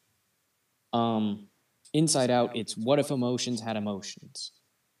movies. Inside Out, it's what if emotions had emotions.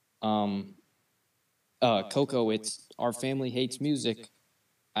 Coco, it's our family hates music,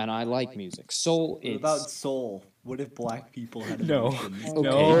 and I like music. Soul, What it's... about Soul? What if black people had No. emotions? Okay,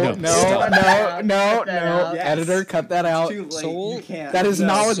 No, no, stop. no. Yes. Editor, cut that out. Too late. Soul? You can't. That is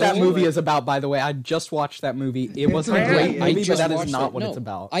not what that Soul? movie is about, by the way. I just watched that movie. It wasn't a Really? great I movie, but just that is watched not it. what No, it's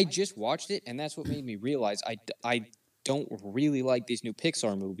about. I just watched it, and that's what made me realize I don't really like these new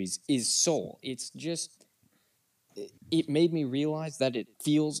Pixar movies, is Soul. It's just... It made me realize that it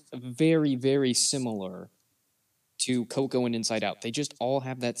feels very, very similar to Coco and Inside Out. They just all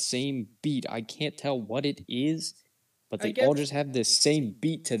have that same beat. I can't tell what it is, but I they all guess- just have this same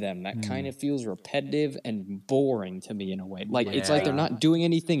beat to them that kind of feels repetitive and boring to me in a way. Like, it's like they're Yeah. not doing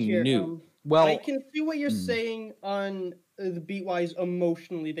anything Here, new. Well, I can see what you're saying on the beat-wise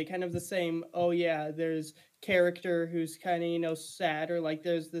emotionally. They kind of the same. Oh yeah, there's character who's kind of sad, or like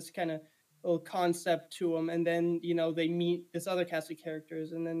there's this kind of little concept to them, and then they meet this other cast of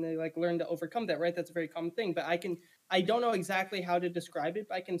characters, and then they like learn to overcome that. Right, that's a very common thing. But I don't know exactly how to describe it,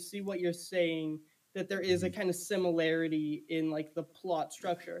 but I can see what you're saying. That there is a kind of similarity in like the plot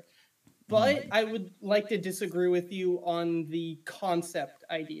structure. But I would like to disagree with you on the concept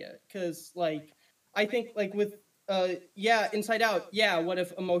idea, because like I think like with Inside Out, what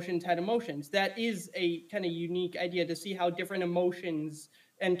if emotions had emotions? That is a kind of unique idea to see how different emotions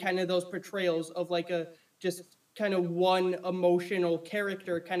and kind of those portrayals of like a just kind of one emotional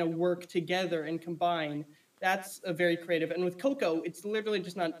character kind of work together and combine. That's a very creative. And with Coco, it's literally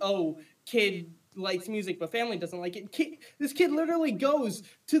just not, oh, kid likes music but family doesn't like it. This kid literally goes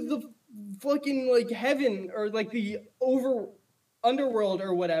to the fucking like heaven or like the underworld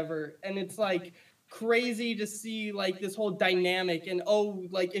or whatever, and it's like crazy to see like this whole dynamic, and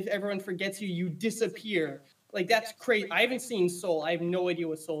like if everyone forgets you, you disappear. Like that's crazy. I haven't seen Soul. I have no idea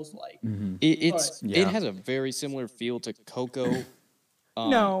what Soul's like. It Yeah. has a very similar feel to Coco.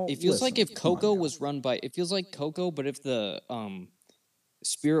 No, It feels like listen, if come on Coco now. was run by... It feels like Coco, but if the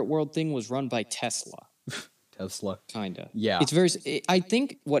Spirit World thing was run by Tesla. Tesla. Kinda. Yeah. It's very... I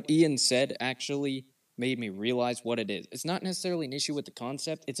think what Ian said actually made me realize what it is. It's not necessarily an issue with the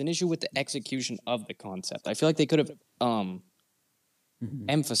concept. It's an issue with the execution of the concept. I feel like they could have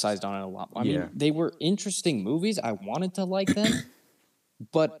emphasized on it a lot. I Yeah. mean, they were interesting movies. I wanted to like them.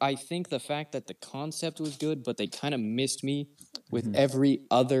 But I think the fact that the concept was good, but they kind of missed me with every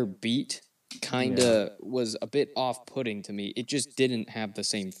other beat, kind of was a bit off-putting to me. It just didn't have the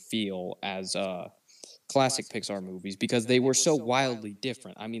same feel as classic Pixar movies because they were so wildly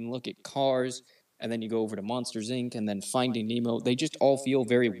different. I mean, look at Cars, and then you go over to Monsters, Inc., and then Finding Nemo. They just all feel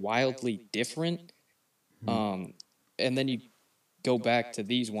very wildly different. And then you go back to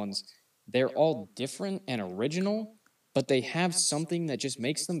these ones. They're all different and original, but they have something that just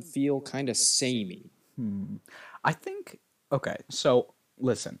makes them feel kind of samey. I think, okay, so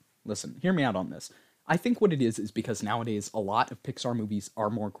listen, hear me out on this. I think what it is because nowadays a lot of Pixar movies are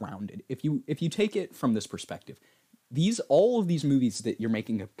more grounded. If you take it from this perspective, all of these movies that you're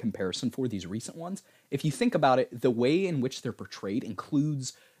making a comparison for, these recent ones, if you think about it, the way in which they're portrayed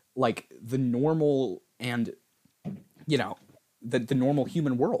includes like the normal and, you know, the normal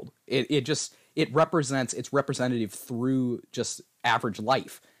human world. It's representative through just average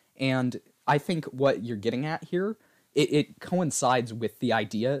life. And I think what you're getting at here, it coincides with the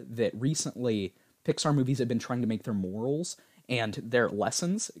idea that recently Pixar movies have been trying to make their morals and their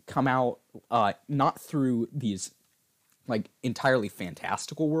lessons come out not through these like entirely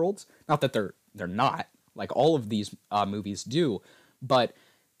fantastical worlds. Not that they're not, like all of these movies do, but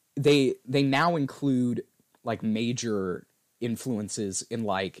they now include like major influences in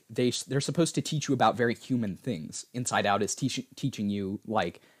like they're supposed to teach you about very human things. Inside Out is teaching you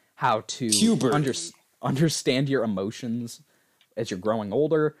like how to understand your emotions as you're growing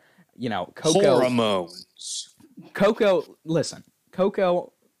older. You know, Hormones. Coco,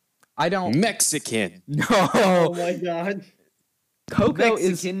 I don't... Mexican. No. Oh my god. Coco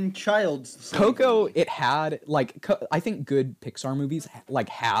Mexican child. Coco, it had, like, I think good Pixar movies, like,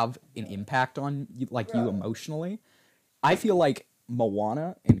 have an impact on, like, you emotionally. I feel like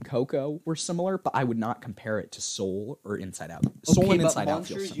Moana and Coco were similar, but I would not compare it to Soul or Inside Out. Soul and Inside Out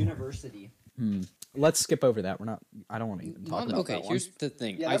feel Monsters similar. University. Let's skip over that. I don't want to even talk about Okay, that one. here's the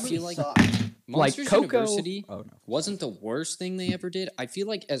thing. Yeah, I that feel movie like sucked. Monsters Coco... University Oh, no. wasn't the worst thing they ever did. I feel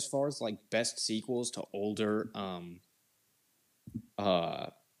like as far as like best sequels to older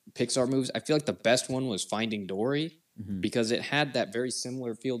Pixar movies, I feel like the best one was Finding Dory because it had that very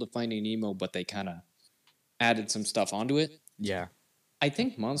similar feel to Finding Nemo, but they kind of added some stuff onto it. Yeah. I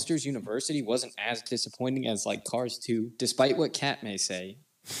think Monsters University wasn't as disappointing as like Cars 2, despite what Kat may say.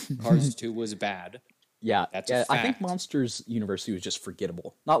 Cars 2 was bad. Yeah, That's a I think fact. Monsters University was just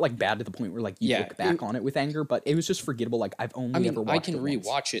forgettable. Not like bad to the point where like you look back on it with anger, but it was just forgettable. Like I've only ever watched I can it once.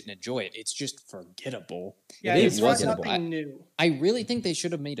 rewatch it and enjoy it. It's just forgettable. Yeah, It it's is not forgettable. nothing new. I really think they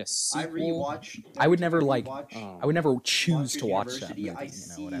should have made a I sequel. rewatched. I would never like. rewatched I would never choose Monsters to watch that University. movie. I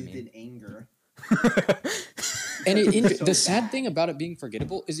You know what I seethed mean? in anger. And So the sad bad. thing about it being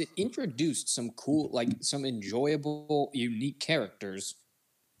forgettable is it introduced some cool, like some enjoyable, unique characters,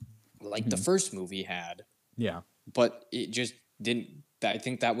 like the first movie had, Yeah. but it just didn't. I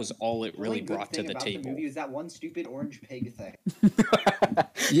think that was all it The really only good brought to thing the about table. The movie is that one stupid orange pig thing.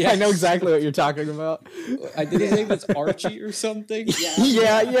 Yeah, I know exactly what you're talking about. I think his name was Archie or something.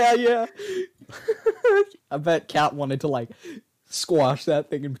 Yeah. I bet Kat wanted to like squash that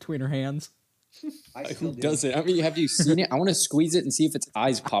thing in between her hands. I still Who do. doesn't? I mean, have you seen it? I want to squeeze it and see if its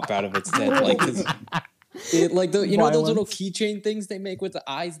eyes pop out of its head, like 'cause it, like the know those little Violence. keychain things they make with the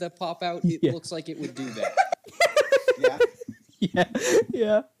eyes that pop out. It Yeah. looks like it would do that. Yeah,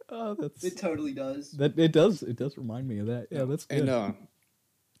 Yeah. Oh, that's it totally does. that. It does remind me of that. Yeah, that's good. And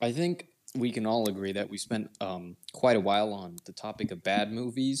I think we can all agree that we spent quite a while on the topic of bad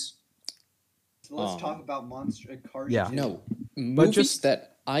movies. So let's talk about Cars. Yeah. 2. No, movies just- that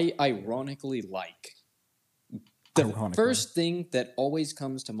I ironically like. The Ironically. first thing that always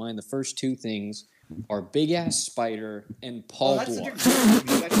comes to mind, the first two things, are Big Ass Spider and Paul that's such a Blart.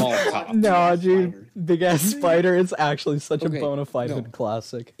 great movie. Mall I Cop. watched No, Big Ass dude, Spider. Big Ass Spider is actually such Okay, a bona fide no.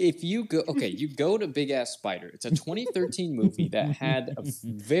 classic. If you go, you go to Big Ass Spider. It's a 2013 movie that had a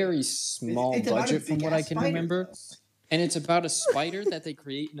very small It's about a budget, from what I big-ass can spider, remember. though. And it's about a spider that they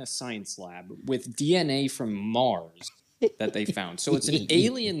create in a science lab with DNA from Mars that they found. So it's an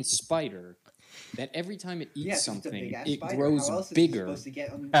alien spider that every time it eats Yeah, 'cause it's a something, big-ass it spider. grows How else is it bigger. supposed to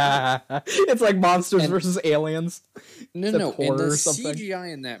get on- It's like monsters And- versus aliens. No, except no, and horror the or something. CGI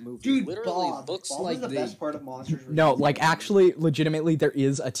in that movie Dude, literally Bob. looks Bob like was the they. best part of Monsters. vs. No, like Aliens. actually, legitimately, there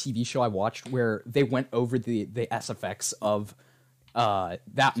is a TV show I watched where they went over the SFX of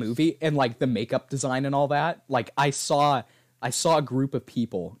that movie and like the makeup design and all that. Like I saw a group of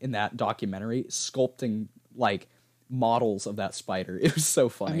people in that documentary sculpting like models of that spider. It was so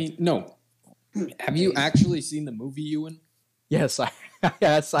funny. I mean, no. Have you actually seen the movie, Ewan? yes, I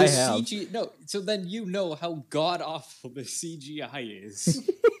have. No, so then you know how god awful the CGI is.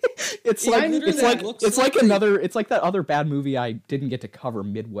 It's Yeah, like literally, it's like it looks it's like like they- another it's like that other bad movie I didn't get to cover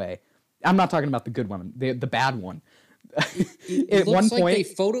midway. I'm not talking about the good one, the bad one. It At looks one like point, they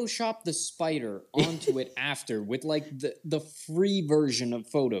photoshopped the spider onto it after with like the free version of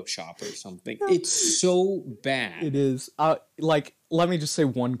Photoshop or something. It's so bad. it is like let me just say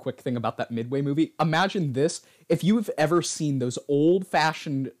one quick thing about that Midway movie. Imagine this: if you've ever seen those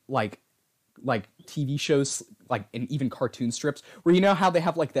old-fashioned like TV shows, like and even cartoon strips, where you know how they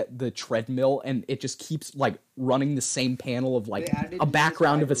have like the treadmill and it just keeps like running the same panel of like They added a new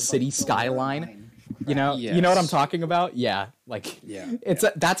background of a spiders, like city Thor skyline. 9. You know what I'm Yes. talking about? Yeah, like Yeah.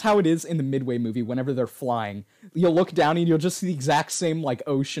 that's how it is in the Midway movie. Whenever they're flying, you'll look down and you'll just see the exact same like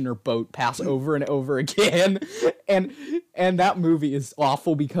ocean or boat pass over and over again. And that movie is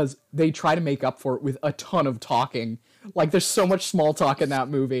awful because they try to make up for it with a ton of talking. Like there's so much small talk in that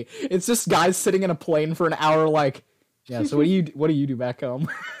movie. It's just guys sitting in a plane for an hour like, yeah, so what do you do back home?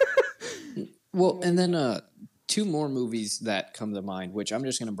 Well, and then two more movies that come to mind, which I'm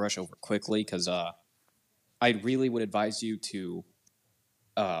just going to brush over quickly because I really would advise you to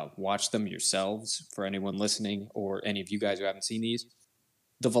watch them yourselves for anyone listening or any of you guys who haven't seen these.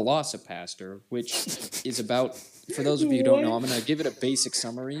 The Velocipaster, which is about, for those of you who don't know, I'm going to give it a basic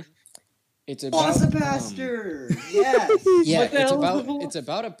summary. It's about Velocipaster! Yes! yeah, What the hell is it's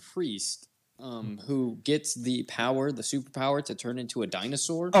about a priest who gets the superpower to turn into a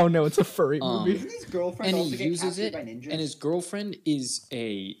dinosaur. Oh no, it's a furry movie. Doesn't his girlfriend And also he get uses captured it, by ninjas? and his girlfriend is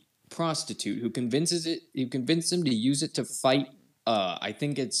a prostitute who convinces him to use it to fight. I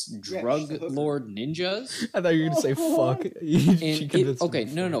think it's drug the hooker. lord ninjas. I thought you were gonna say fuck. She And convinced okay,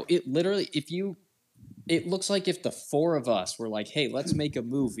 me. no. It literally, it looks like if the four of us were like, "Hey, let's make a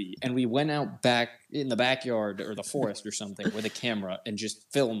movie," and we went out back in the backyard or the forest or something with a camera and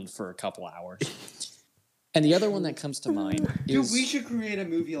just filmed for a couple hours. And the other one that comes to mind Dude, is we should create a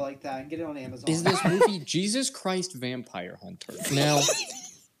movie like that and get it on Amazon. is this movie Jesus Christ Vampire Hunter. Now,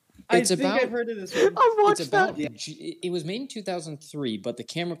 I think I've heard of this one. I've watched it's about that. it was made in 2003, but the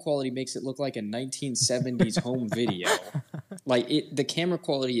camera quality makes it look like a 1970s home video. Like the camera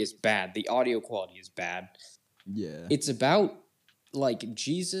quality is bad, the audio quality is bad. Yeah. It's about like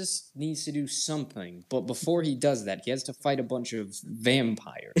Jesus needs to do something, but before he does that, he has to fight a bunch of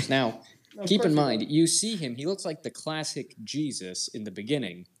vampires. Now, Of keep course in he mind, will. you see him, he looks like the classic Jesus in the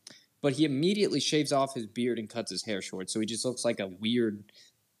beginning, but he immediately shaves off his beard and cuts his hair short, so he just looks like a weird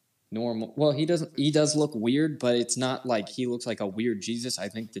normal. Well, he does look weird, but it's not like he looks like a weird Jesus. I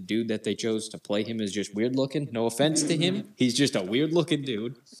think the dude that they chose to play him is just weird looking. No offense to him, he's just a weird looking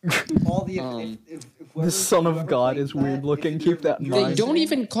dude. All the Um, The Son of God is weird looking, keep that in They mind. don't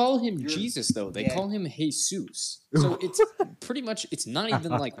even call him You're- Jesus though. They yeah. call him Jesus. So it's pretty much it's not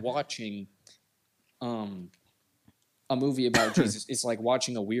even like watching a movie about Jesus. It's like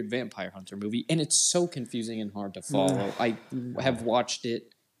watching a weird vampire hunter movie, and it's so confusing and hard to follow. I have watched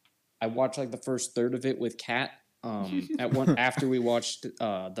it. I watched like the first third of it with Kat. After we watched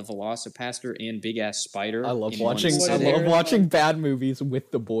the Velocipaster and Big Ass Spider. I love in one watching. I What sitting. is love it? watching bad movies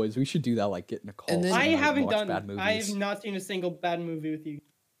with the boys. We should do that, like get Nicole. And then- and, I like, haven't watch done. bad movies. I have not seen a single bad movie with you.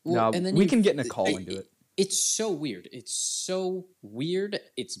 Well, No, and then we you- can get Nicole and do it. It's so weird. It's so weird.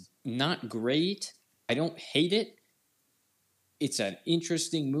 It's not great. I don't hate it. It's an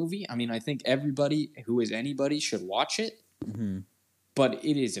interesting movie. I mean, I think everybody who is anybody should watch it, Mhm. but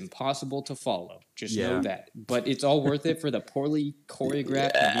it is impossible to follow. Just Yeah. know that. But it's all worth it for the poorly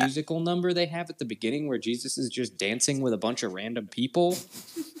choreographed musical number they have at the beginning where Jesus is just dancing with a bunch of random people.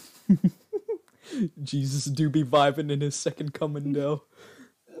 Jesus do be vibing in his second coming though.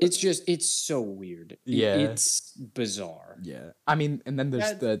 It's so weird. Yeah. It's bizarre. Yeah, I mean, and then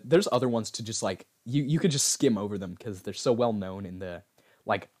there's other ones to just like you could just skim over them because they're so well known in the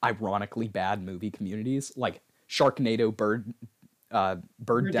like ironically bad movie communities, like Sharknado, Birdemic,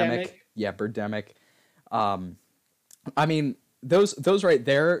 Birdemic. yeah, Birdemic. I mean those right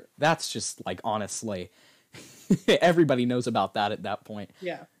there, that's just like honestly, everybody knows about that at that point.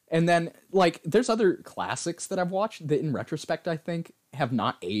 Yeah. And then, like, there's other classics that I've watched that, in retrospect, I think have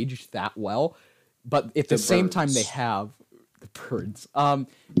not aged that well, but at the same time, they Birds. have the birds. No,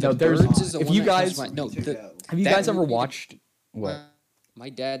 there's Birds is the if one you that comes guys to mind. No, To the, go. have you that guys ever movie- watched what? My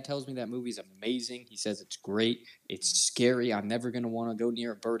dad tells me that movie's amazing. He says it's great. It's scary. I'm never going to want to go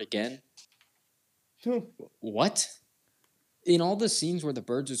near a bird again. What? In all the scenes where the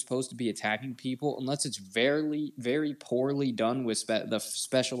birds are supposed to be attacking people, unless it's very, very poorly done with the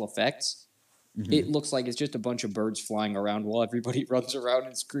special effects, Mhm. it looks like it's just a bunch of birds flying around while everybody runs around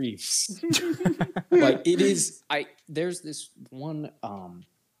and screams. Like it is. There's this one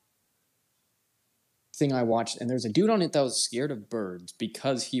thing I watched, and there's a dude on it that was scared of birds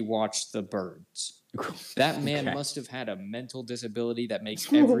because he watched the birds. That man Okay. must have had a mental disability that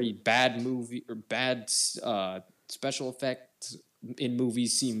makes every bad movie or bad special effects in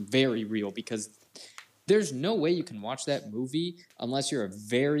movies seem very real because there's no way you can watch that movie unless you're a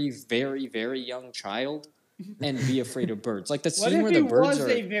very, very, very young child and be afraid of birds. Like the What scene if where he the birds was are.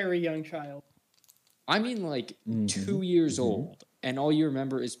 a very young child? I mean, like Mhm. 2 years old, and all you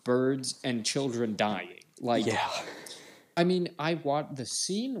remember is birds and children dying. Like, Yeah, I mean, I want the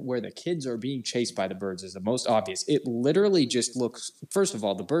scene where the kids are being chased by the birds is the most obvious. It literally just looks. First of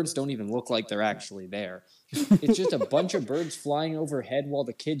all, the birds don't even look like they're actually there. It's just a bunch of birds flying overhead while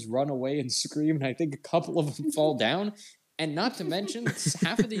the kids run away and scream, and I think a couple of them fall down. And not to mention,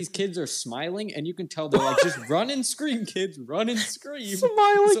 half of these kids are smiling, and you can tell they're like, just run and scream, kids, run and scream.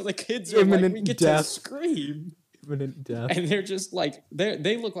 Smiling. So the kids are like, we get to scream. Imminent death. And they're just like,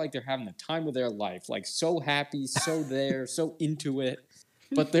 they look like they're having the time of their life. Like, so happy, so there, so into it.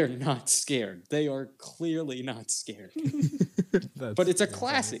 But they're not scared. They are clearly not scared. But it's a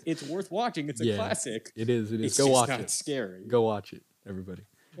classic. It's worth watching. It's a classic. It is. It's Go just watch not it. scary. Go watch it, everybody.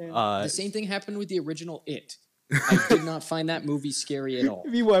 Yeah. The same thing happened with the original It. I did not find that movie scary at all.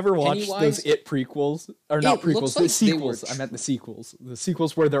 Have you ever watched Pennywise- those It prequels? Or not It looks prequels, the like they were sequels. I meant the sequels. The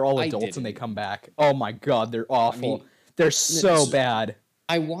sequels where they're all I adults and they didn't. come back. Oh my god, they're awful. mean, they're so s- bad.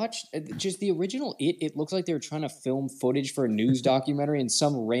 I watched just the original It. It looks like they were trying to film footage for a news documentary, and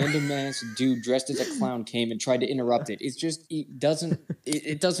some random ass dude dressed as a clown came and tried to interrupt it. It's just it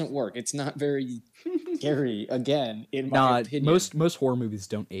doesn't work. It's not very scary. Again, in my opinion, Most horror movies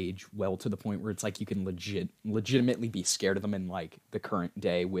don't age well to the point where it's like you can legitimately be scared of them in like the current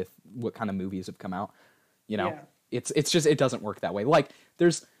day with what kind of movies have come out. You know, Yeah. it's just it doesn't work that way. Like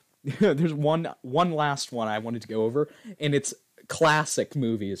there's there's one last one I wanted to go over, and it's classic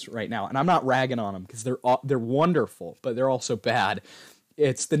movies right now, and I'm not ragging on them because they're wonderful, but they're also bad.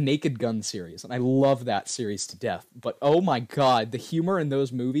 It's the Naked Gun series, and I love that series to death. But oh my god, the humor in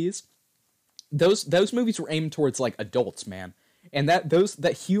those movies, those movies were aimed towards like adults, man, and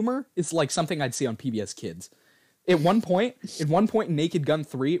that humor is like something I'd see on PBS Kids. At one point in Naked Gun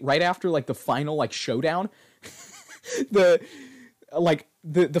 3, right after like the final like showdown, the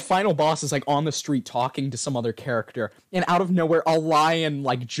final boss is like on the street talking to some other character, and out of nowhere a lion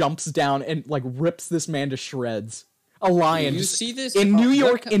like jumps down and like rips this man to shreds. A lion. You just- see this in New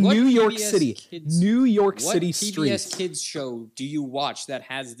York, what in New York PBS City, Kids- New York what City PBS streets. Kids show do you watch that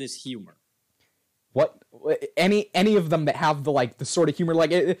has this humor? What any of them that have the sort of humor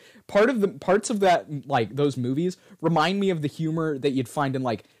like parts of that like those movies remind me of the humor that you'd find in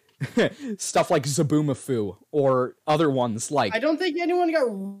like stuff like Zaboomafoo or other ones like I don't think anyone got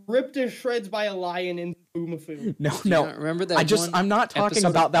ripped to shreds by a lion in Boomafoo. no Do you not remember that? I'm not talking episode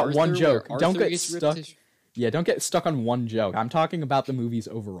about of that Arthur one where joke. Don't Arthur get gets ripped stuck. to Yeah, don't get stuck on one joke. I'm talking about the movies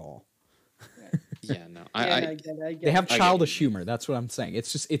overall. Yeah, no. I get it. They have get childish humor. That's what I'm saying.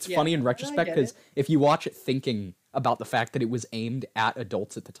 It's Yeah, funny in I retrospect get because it. if you watch it thinking about the fact that it was aimed at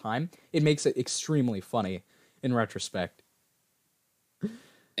adults at the time, it makes it extremely funny in retrospect.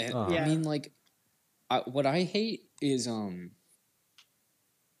 And, Yeah. I mean, like, what I hate is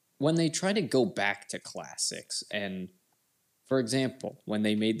when they try to go back to classics. And, for example, when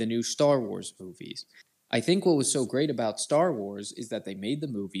they made the new Star Wars movies, I think what was so great about Star Wars is that they made the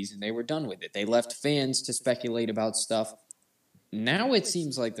movies and they were done with it. They left fans to speculate about stuff. Now it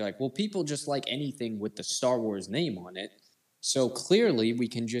seems like they're like, well, people just like anything with the Star Wars name on it. So clearly we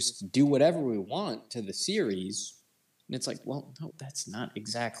can just do whatever we want to the series. And it's like, well, no, that's not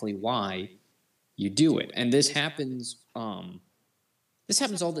exactly why you do it. And this happens all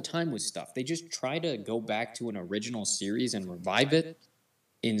the time with stuff. They just try to go back to an original series and revive it.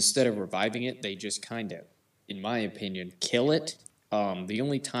 Instead of reviving it, they just kind of, in my opinion, kill it. The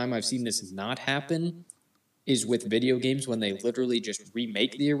only time I've seen this not happen is with video games when they literally just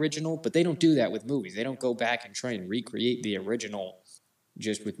remake the original, but they don't do that with movies. They don't go back and try and recreate the original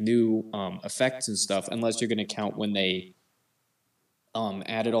just with new effects and stuff, unless you're going to count when they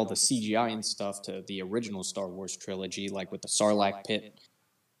added all the CGI and stuff to the original Star Wars trilogy, like with the Sarlacc pit.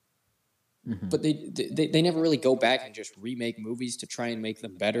 But they never really go back and just remake movies to try and make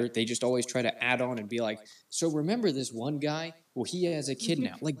them better. They just always try to add on and be like, so remember this one guy? Well, he has a kid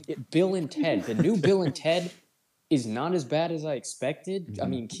now. Like Bill and Ted. The new Bill and Ted is not as bad as I expected. I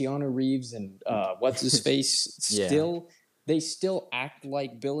mean, Keanu Reeves and what's his face they still act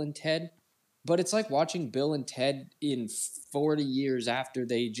like Bill and Ted. But it's like watching Bill and Ted in 40 years after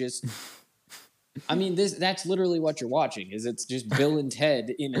they just... I mean, that's literally what you're watching, is it's just Bill and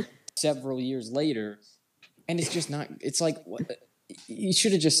Ted in several years later, and it's just not... It's like, what, you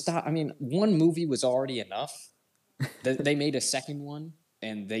should have just stopped. I mean, one movie was already enough. They made a second one,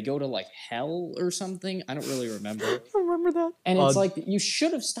 and they go to, like, hell or something. I don't really remember. I remember that. And it's like, you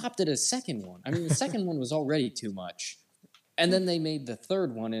should have stopped at a second one. I mean, the second one was already too much. And then they made the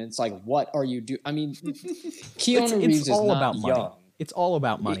third one, and it's like, what are you doing? I mean, Keanu Reeves is all not about money. young. It's all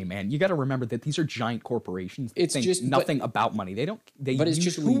about money, man. You got to remember that these are giant corporations. It's think just- nothing about money. They don't. They But it's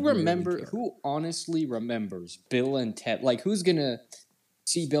just usually who care. honestly remembers Bill and Ted? Like, who's gonna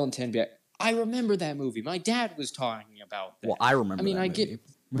see Bill and Ted and be like, I remember that movie. My dad was talking about that. Well, I remember. I mean, that I movie. get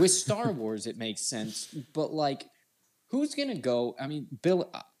with Star Wars, it makes sense, but like, who's gonna go? I mean,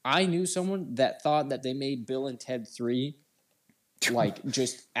 I knew someone that thought that they made Bill and Ted 3 like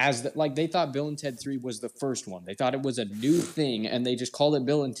just as like they thought Bill and Ted 3 was the first one. They thought it was a new thing, and they just called it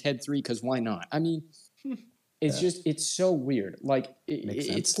Bill and Ted 3 because why not? I mean, it's so weird. Like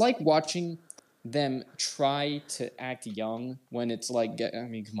it's like watching them try to act young when it's like, I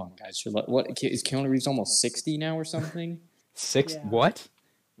mean, come on, guys. What is Keanu Reeves almost 60 now or something? Six? Yeah. What?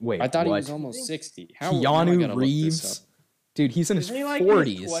 Wait, I thought he what? was almost 60. Now I gotta Keanu look this Reeves, up. dude, he's in his Isn't he like in his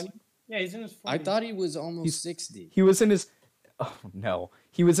 40s. 20s? Yeah, he's in his 40s. I thought he was almost He's- 60. He was in his. Oh no,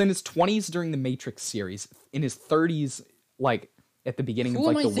 he was in his 20s during the Matrix series. In his 30s, like at the beginning Who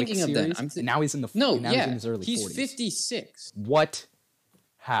of like am the I Wick thinking of series. then? And now he's in the. No, now yeah, he's in his early he's 40s. 56. What?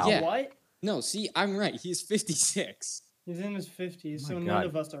 How? Yeah. What? No, see, I'm right. He's 56. He's in his 50s, My so God. none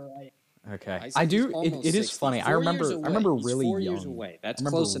of us are right. Okay, said I he's do. almost It is 60. funny. I 4 remember. years I away. remember He's really 4 young. years away. That's I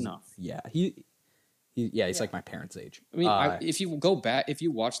remember close r- enough. Yeah, he's Yeah. like my parents' age. I mean, if you go back, if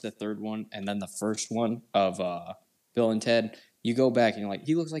you watch the third one and then the first one of Bill and Ted, you go back and you're like,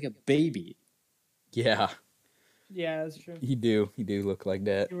 he looks like a baby. Yeah, Yeah, that's true. he do look like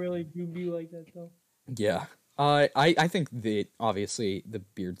that. You really do be like that, though. Yeah. I think that obviously the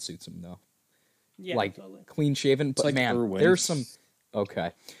beard suits him though. Yeah, Like totally. clean shaven, but like man, Irwin. there's some.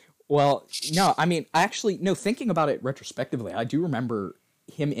 Okay, well, no, I mean, actually, no. Thinking about it retrospectively, I do remember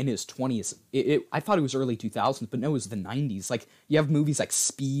him in his 20s. I thought it was early 2000s, but no, it was the 90s. Like you have movies like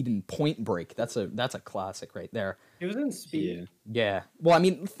Speed and Point Break. That's a classic right there. He was in Speed. Yeah. Well, I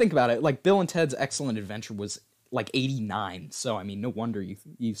mean, think about it. Like Bill and Ted's Excellent Adventure was like 89. So I mean, no wonder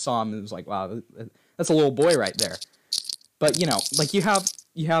you saw him and it was like, wow, that's a little boy right there. But you know, like you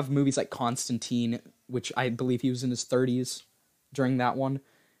have movies like Constantine, which I believe he was in his 30s during that one,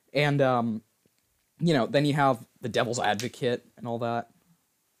 and you know, then you have The Devil's Advocate and all that.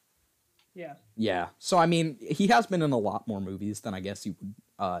 Yeah. Yeah. So I mean, he has been in a lot more movies than I guess you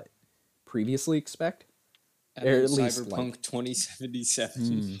would previously expect. And Or then at least, Cyberpunk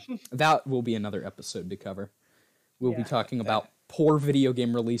 2077. That will be another episode to cover. We'll be Yeah. talking about poor video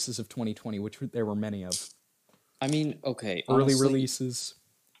game releases of 2020, which there were many of. I mean, okay, Early honestly, releases,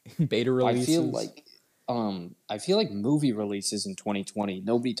 beta releases. I feel like movie releases in 2020.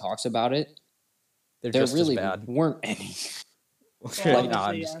 Nobody talks about it. they're There just really as bad. weren't any. Well, No, I'm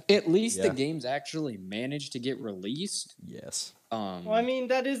obviously, just- yeah. At least Yeah. the games actually managed to get released. Yes. Well, I mean,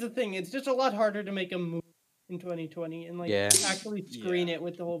 that is the thing. It's just a lot harder to make a movie in 2020 and like Yeah. actually screen Yeah. it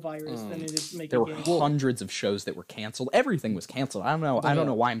with the whole virus than it is to make There a were game. hundreds of shows that were canceled. Everything was canceled. I don't know. I don't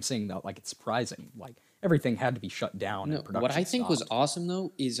know why I'm saying that. Like it's surprising. Like everything had to be shut down. No, and production what I think was stopped. awesome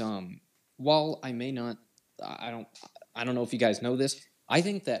though is while I may not I don't know if you guys know this. I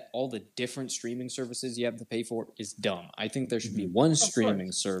think that all the different streaming services you have to pay for is dumb. I think there should be one streaming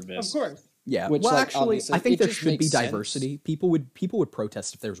Of service. course. Yeah. which, Well, like, actually, obviously, I think it there just should be makes sense. diversity. People would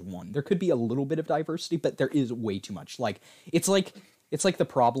protest if there's one. There could be a little bit of diversity, but there is way too much. Like it's like the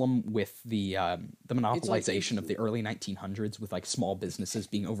problem with the monopolization of the early 1900s with like small businesses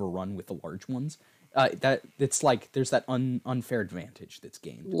being overrun with the large ones. That it's like there's that unfair advantage that's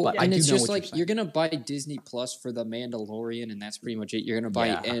gained. Well, but I and do it's know just what like you're gonna buy Disney Plus for The Mandalorian, and that's pretty much it. You're gonna buy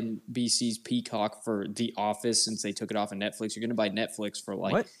Yeah. NBC's Peacock for The Office since they took it off of Netflix. You're gonna buy Netflix for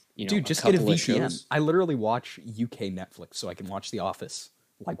like What? you know, Dude, just get a couple of VPN. shows. I literally watch UK Netflix so I can watch The Office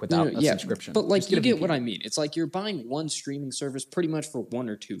like without a yeah, subscription. but like Just you a get what VPN. I mean. It's like you're buying one streaming service pretty much for one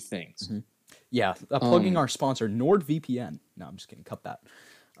or two things. Yeah, plugging our sponsor NordVPN. No, I'm just kidding. Cut that.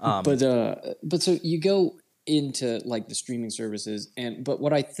 But so you go into like the streaming services but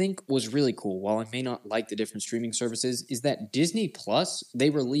what I think was really cool, while I may not like the different streaming services, is that Disney Plus, they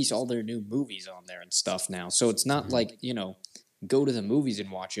release all their new movies on there and stuff now. So it's not like, you know, go to the movies and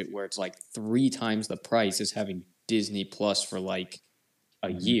watch it where it's like 3 times the price as having Disney Plus for like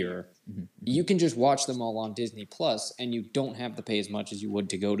a year. You can just watch them all on Disney Plus and you don't have to pay as much as you would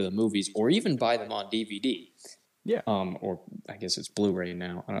to go to the movies or even buy them on DVD. Yeah. Or I guess it's Blu-ray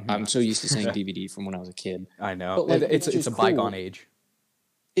now. I'm so used to saying DVD from when I was a kid. I know. But, like, it's it's a just bygone cool. age.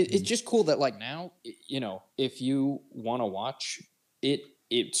 It's just cool that like now, you know, if you want to watch it,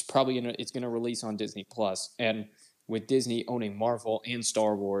 it's probably gonna release on Disney Plus. And with Disney owning Marvel and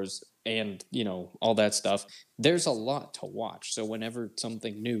Star Wars and you know all that stuff, there's a lot to watch. So whenever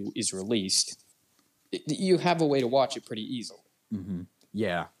something new is released, you have a way to watch it pretty easily.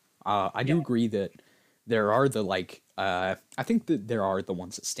 Yeah. I do agree that there are the like I think that there are the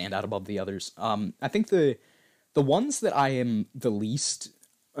ones that stand out above the others. I think the ones that I am the least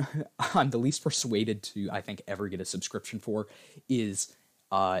I'm the least persuaded to I think ever get a subscription for is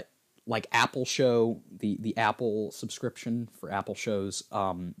like Apple Show, the Apple subscription for Apple shows,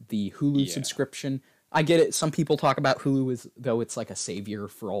 the Hulu Yeah. subscription. I get it. Some people talk about Hulu as though it's like a savior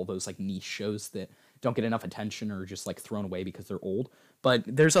for all those like niche shows that don't get enough attention or just like thrown away because they're old. But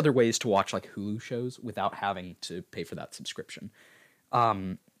there's other ways to watch like Hulu shows without having to pay for that subscription.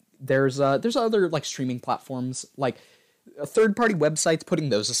 There's other like streaming platforms, like third-party websites, putting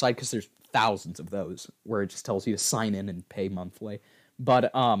those aside because there's thousands of those where it just tells you to sign in and pay monthly.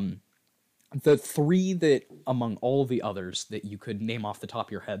 But the three that among all of the others that you could name off the top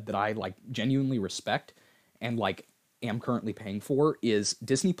of your head that I like genuinely respect and like am currently paying for is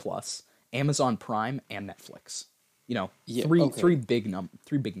Disney Plus, Amazon Prime, and Netflix. You know, Yeah, three okay. three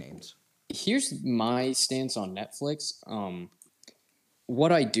big names. Here's my stance on Netflix.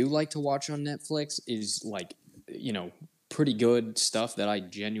 What I do like to watch on Netflix is like, pretty good stuff that I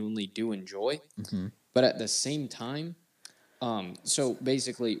genuinely do enjoy. But at the same time, so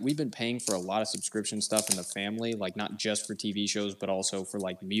basically we've been paying for a lot of subscription stuff in the family, like not just for TV shows, but also for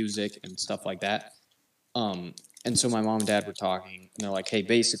like music and stuff like that. And so my mom and dad were talking, and they're like, hey,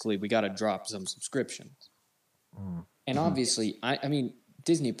 basically we got to drop some subscriptions. And obviously, I mean,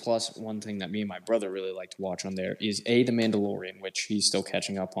 Disney Plus, one thing that me and my brother really like to watch on there is The Mandalorian, which he's still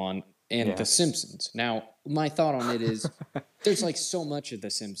catching up on, and Yeah. The Simpsons. Now, my thought on it is there's like so much of The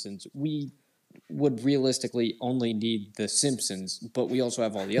Simpsons. We would realistically only need The Simpsons, but we also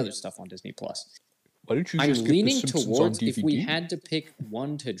have all the other stuff on Disney Plus. Why don't you I'm just get The leaning Simpsons on towards, if we DVD? had to pick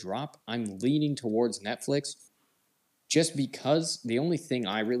one to drop, I'm leaning towards Netflix. Just because the only thing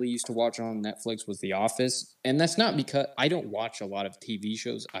I really used to watch on Netflix was The Office. And that's not because I don't watch a lot of TV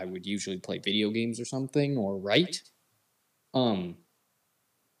shows. I would usually play video games or something or write.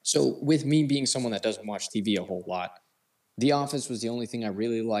 So with me being someone that doesn't watch TV a whole lot, The Office was the only thing I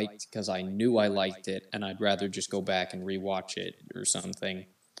really liked because I knew I liked it and I'd rather just go back and rewatch it or something.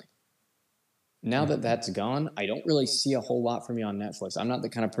 Now that that's gone, I don't really see a whole lot for me on Netflix. I'm not the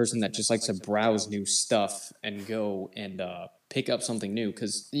kind of person that just likes to browse new stuff and go and pick up something new.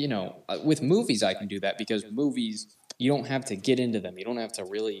 Because, with movies, I can do that because movies, you don't have to get into them. You don't have to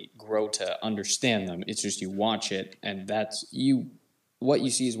really grow to understand them. It's just you watch it and that's you. What you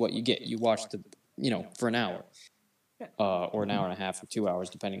see is what you get. You watch for an hour or an hour and a half or 2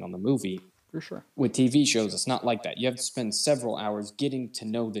 hours, depending on the movie. For sure. With TV shows, it's not like that. You have to spend several hours getting to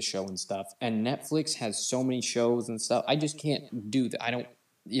know the show and stuff. And Netflix has so many shows and stuff. I just can't do that. I don't,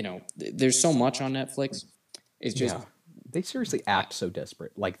 there's so much on Netflix. It's just, Yeah. They seriously act so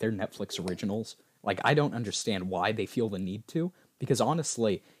desperate. Like they're Netflix originals. Like I don't understand why they feel the need to. Because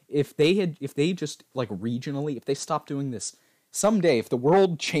honestly, if they just like regionally, if they stop doing this someday, if the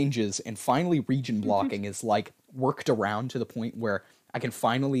world changes and finally region blocking is like worked around to the point where I can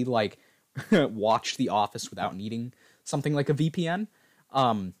finally like watch The Office without needing something like a VPN,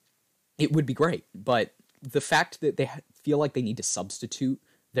 it would be great. But the fact that they feel like they need to substitute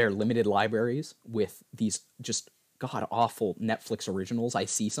their limited libraries with these just god-awful Netflix originals I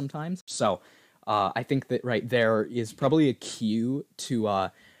see sometimes. So I think that right there is probably a cue to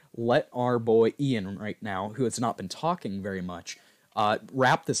let our boy Ian right now, who has not been talking very much,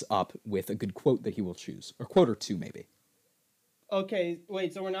 wrap this up with a good quote that he will choose. Or quote or two, maybe. Okay,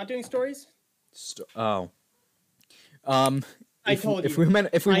 wait, so we're not doing stories? I I told if you. we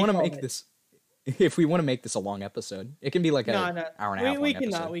want to called make it. this, if we want to make this a long episode, it can be like an hour and a half. We long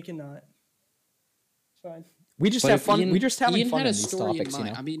episode. we cannot. It's fine. We just but have if fun. Ian- We just having Ian fun had in a these story topics, in you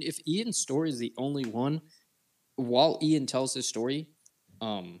mind. know. I mean, if Ian's story is the only one, while Ian tells his story,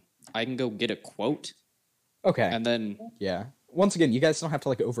 I can go get a quote Okay. and then Yeah. Once again, you guys don't have to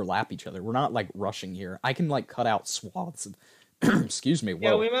like overlap each other. We're not like rushing here. I can like cut out swaths of. Excuse me.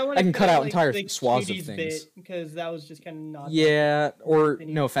 Yeah, Whoa. we might want I can cut out entire the swaths of cuties things. bit because that was just kind of not. Yeah, or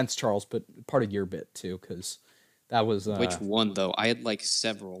Any- no offense, Charles, but part of your bit too, because that was which one though? I had like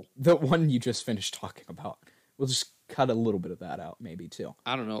several. the one you just finished talking about. We'll just cut a little bit of that out, maybe too.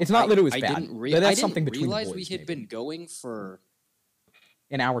 I don't know. It's not that it was I bad, Didn't but that's I didn't something between the realize we boys, had maybe. been going for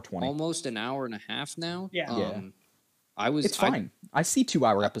An hour 20. almost an hour and a half now. Yeah. Yeah. I was. It's fine. I see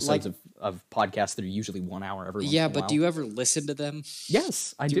 2-hour episodes like- of podcasts that are usually 1 hour every once Yeah, in a but while. do you ever listen to them?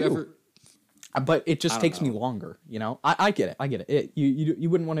 Yes, I Do do. you ever? But it just I don't takes me know. longer, you know? I get it. I get it. You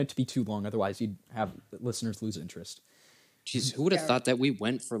wouldn't want it to be too long, otherwise you'd have listeners lose interest. Jeez, who would have thought that we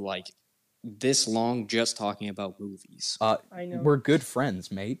went for like this long just talking about movies? I know. We're good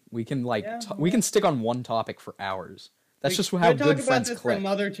friends, mate. We can like Yeah, we can stick on one topic for hours. That's We just could how talk good about friends this for click.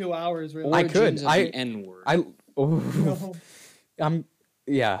 another 2 hours. Really. I could. Origins of I- the N word. No.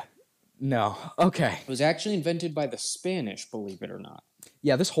 Yeah. No. Okay. It was actually invented by the Spanish, believe it or not.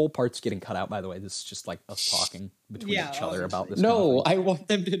 Yeah, this whole part's getting cut out, by the way. This is just like us talking between Yeah, each other about this. No, I want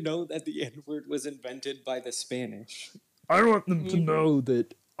them to know that the N word was invented by the Spanish. I want them to know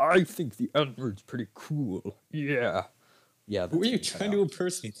that I think the N-word's pretty cool. Yeah. Yeah. Who are you trying to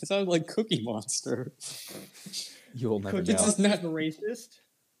impersonate? That sounds like Cookie Monster. You'll never Cookie know. It's Monster's not- racist.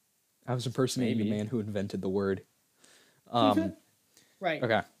 I was impersonating the Maybe. man who invented the word. Right.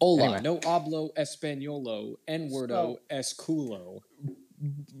 Okay. Hola, Anyway. no hablo españolo, N-wordo So- es culo.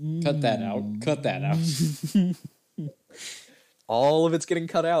 Cut that out. Cut that out. All of it's getting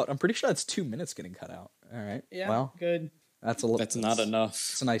cut out. I'm pretty sure that's 2 minutes getting cut out. All right. Yeah. Well, Good. that's a little. That's not enough.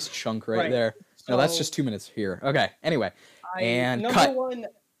 It's a nice chunk right, Right. there. No, that's So- just 2 minutes here. Okay. Anyway. And number cut. one.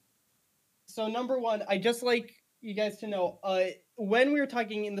 So number one, I just like you guys to know. When we were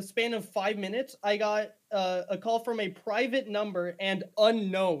talking in the span of 5 minutes, I got a call from a private number and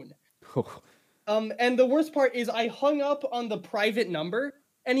unknown. And the worst part is I hung up on the private number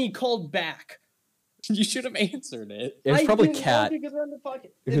and he called back. You should have answered it. It was I probably didn't want Cat. to because we're in the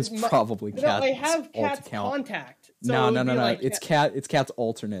pocket. It was It's my- probably No, Cat. I have Cat's contact. So No, it no, would no, be no. like It's Cat. It's Cat's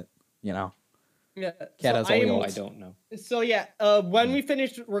alternate. You know. Yeah. Cat has all the No, old- I don't know. So yeah, when we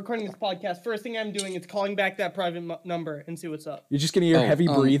finish recording this podcast, first thing I'm doing is calling back that private number and see what's up. You're just gonna hear Oh, heavy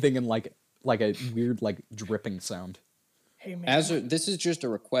breathing and like a weird like dripping sound. Hey man. This is just a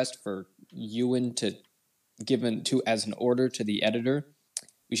request for Ewan to as an order to the editor.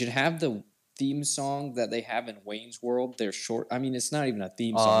 We should have the theme song that they have in Wayne's World. They're short. I mean, it's not even a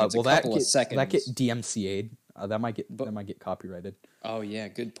theme song. It's Well, a couple of seconds. that get DMCA'd. That might get copyrighted. Oh yeah,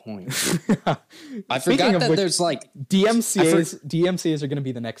 good point. I Speaking forgot of that which, there's like DMCA's are going to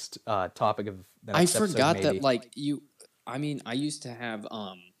be the next topic of the I next episode, forgot maybe. that like you. I mean, I used to have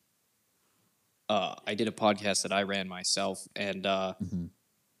I did a podcast that I ran myself, and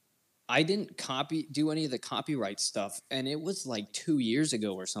I didn't do any of the copyright stuff, and it was like 2 years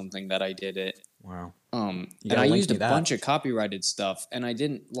ago or something that I did it. Wow. And gotta I link used me a that. bunch of copyrighted stuff, and I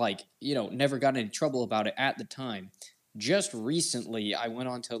didn't never got in any trouble about it at the time. Just recently, I went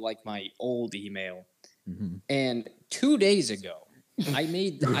onto like my old email, and 2 days ago,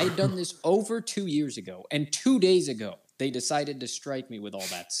 I'd done this over 2 years ago, and 2 days ago, they decided to strike me with all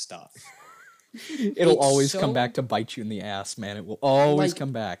that stuff. It'll It's always come so- back to bite you in the ass, man. It will always Like,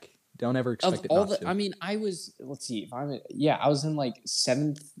 come back. Don't ever Of expect it all not the, to. I mean, I was I was in like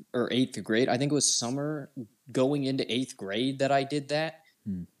 7th or 8th grade. I think it was summer going into 8th grade that I did that.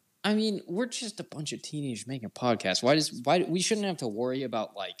 I mean, we're just a bunch of teenagers making a podcast. Why we shouldn't have to worry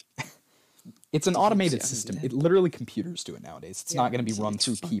about like It's an automated I mean, system. It literally computers do it nowadays. It's not going to be run it's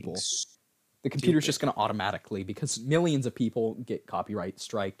through fucking people. The computer's just going to automatically, because millions of people get copyright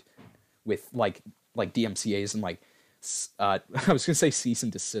striked with like DMCA's and like I was going to say cease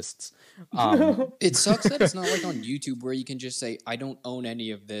and desists. It sucks that it's not like on YouTube where you can just say I don't own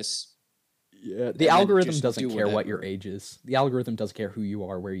any of this. Yeah, the then algorithm just doesn't do care what whatever. your age is. The algorithm doesn't care who you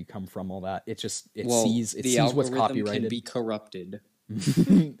are, where you come from, all that. It Well, sees the what's algorithm copyrighted. can be corrupted.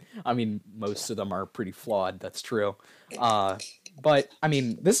 I mean, most of them are pretty flawed. That's true. But I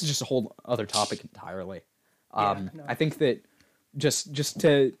mean, this is just a whole other topic entirely. No. I think that just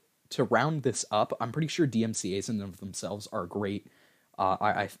to round this up, I'm pretty sure DMCA's in and of themselves are great.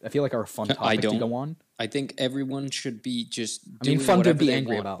 I feel like are a fun topic to don't. go on. I think everyone should be just. I mean, doing fun to whatever be they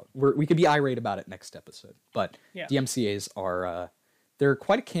angry want. about. We could be irate about it next episode. But Yeah. DMCA's are they're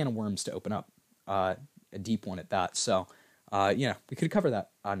quite a can of worms to open up, a deep one at that. So yeah, we could cover that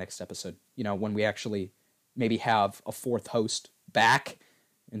next episode. You know, when we actually maybe have a fourth host back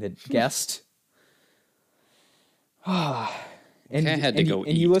and the guest. And, I had to go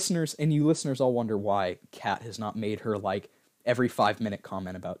and you eat. listeners all wonder why Kat has not made her like every 5-minute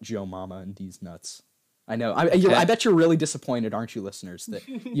comment about Joe Mama and these nuts. I know. I bet you're really disappointed, aren't you, listeners, that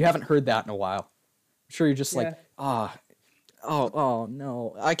you haven't heard that in a while. I'm sure you're just like, oh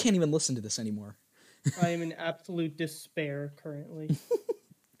no, I can't even listen to this anymore. I am in absolute despair currently.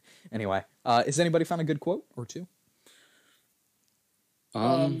 Anyway, has anybody found a good quote or two?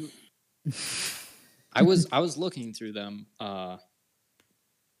 I was looking through them.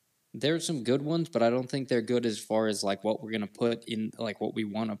 There's some good ones, but I don't think they're good as far as like what we're gonna put in, like what we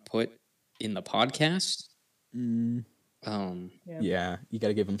want to put in the podcast. Yeah, you got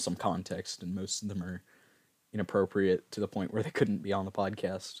to give them some context, and most of them are inappropriate to the point where they couldn't be on the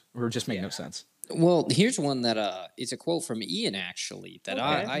podcast or just make no sense. Well, here's one that it's a quote from Ian actually that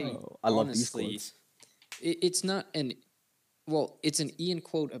I I love these honestly, quotes. it's not an well, it's an Ian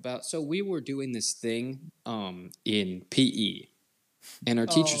quote about. So we were doing this thing in PE, and our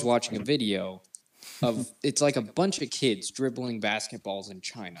teacher's watching a video, it's like a bunch of kids dribbling basketballs in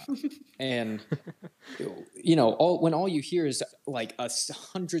China, and when all you hear is like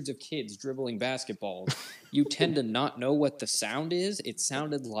hundreds of kids dribbling basketballs, you tend to not know what the sound is. It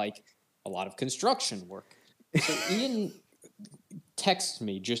sounded like a lot of construction work. So Ian texts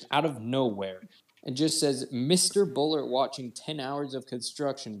me just out of nowhere and just says, "Mr. Bullard watching 10 hours of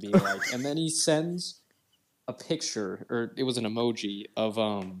construction be like," and then he sends a picture, or it was an emoji of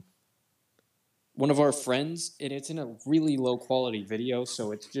one of our friends, and it's in a really low quality video,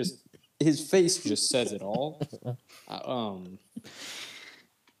 so it's just his face just says it all.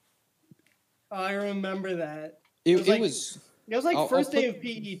 I remember that. It It was was like I'll first day put- of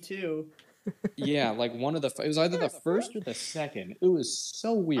PE too. yeah, like one of the it was either the first or the second. It was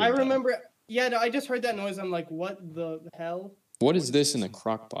so weird. I though. remember. Yeah, no, I just heard that noise. I'm like, what the hell? What is this in the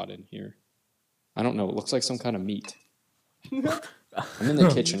crock pot in here? I don't know. It looks like some kind of meat. I'm in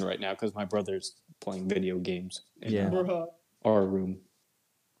the kitchen right now because my brother's playing video games in Yeah. Bruh. our room.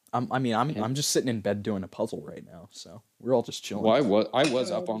 I'm just sitting in bed doing a puzzle right now, so we're all just chilling. Well, I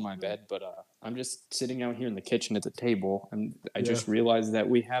was up on my bed, but I'm just sitting out here in the kitchen at the table, and I just realized that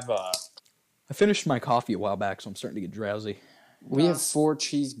we have I finished my coffee a while back, so I'm starting to get drowsy. 4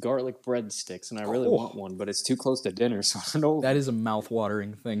 cheese garlic breadsticks, and I really Oh. want one, but it's too close to dinner, so I don't know. That is a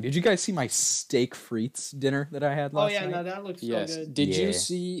mouth-watering thing. Did you guys see my steak frites dinner that I had Oh last yeah, night? no, that looks Yes. so good. Did Yeah. you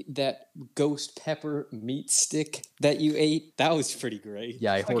see that ghost pepper meat stick that you ate? That was pretty great.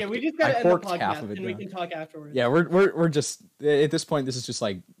 Yeah, I Okay, horked, we just gotta I end the horked half podcast of it and we down. can talk afterwards. Yeah, we're just at this point. This is just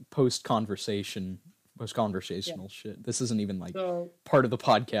like post-conversational shit. This isn't even like So, part of the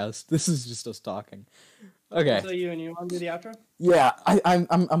podcast. This is just us talking. Okay. so you want to do the outro? Yeah,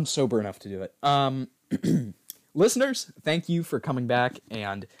 I'm sober enough to do it. Listeners, thank you for coming back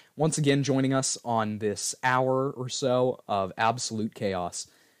and once again joining us on this hour or so of absolute chaos.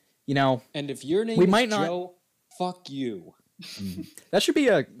 You know, And if your name We is might not- Joe, fuck you. that should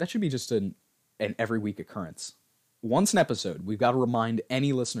be just an every week occurrence. Once an episode, we've got to remind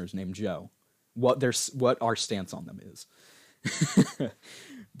any listeners named Joe what our stance on them is.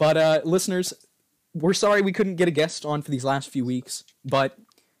 But listeners, we're sorry we couldn't get a guest on for these last few weeks, but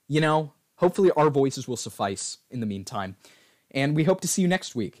hopefully our voices will suffice in the meantime. And we hope to see you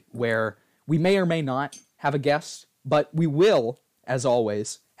next week, where we may or may not have a guest, but we will, as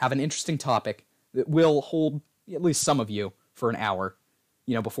always, have an interesting topic that will hold at least some of you for an hour,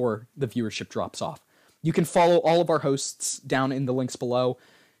 before the viewership drops off. You can follow all of our hosts down in the links below.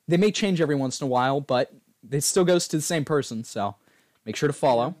 They may change every once in a while, but it still goes to the same person, so make sure to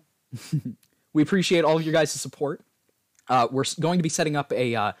follow. We appreciate all of your guys' support. We're going to be setting up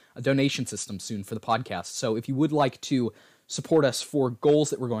a donation system soon for the podcast, so if you would like to support us for goals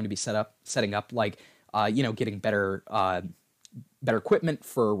that we're going to be setting up, like getting better equipment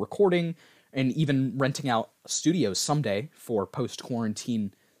for recording, and even renting out studios someday for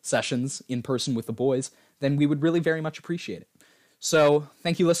post-quarantine sessions in person with the boys, then we would really very much appreciate it. So,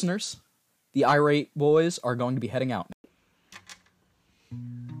 thank you, listeners. The Irate boys are going to be heading out now.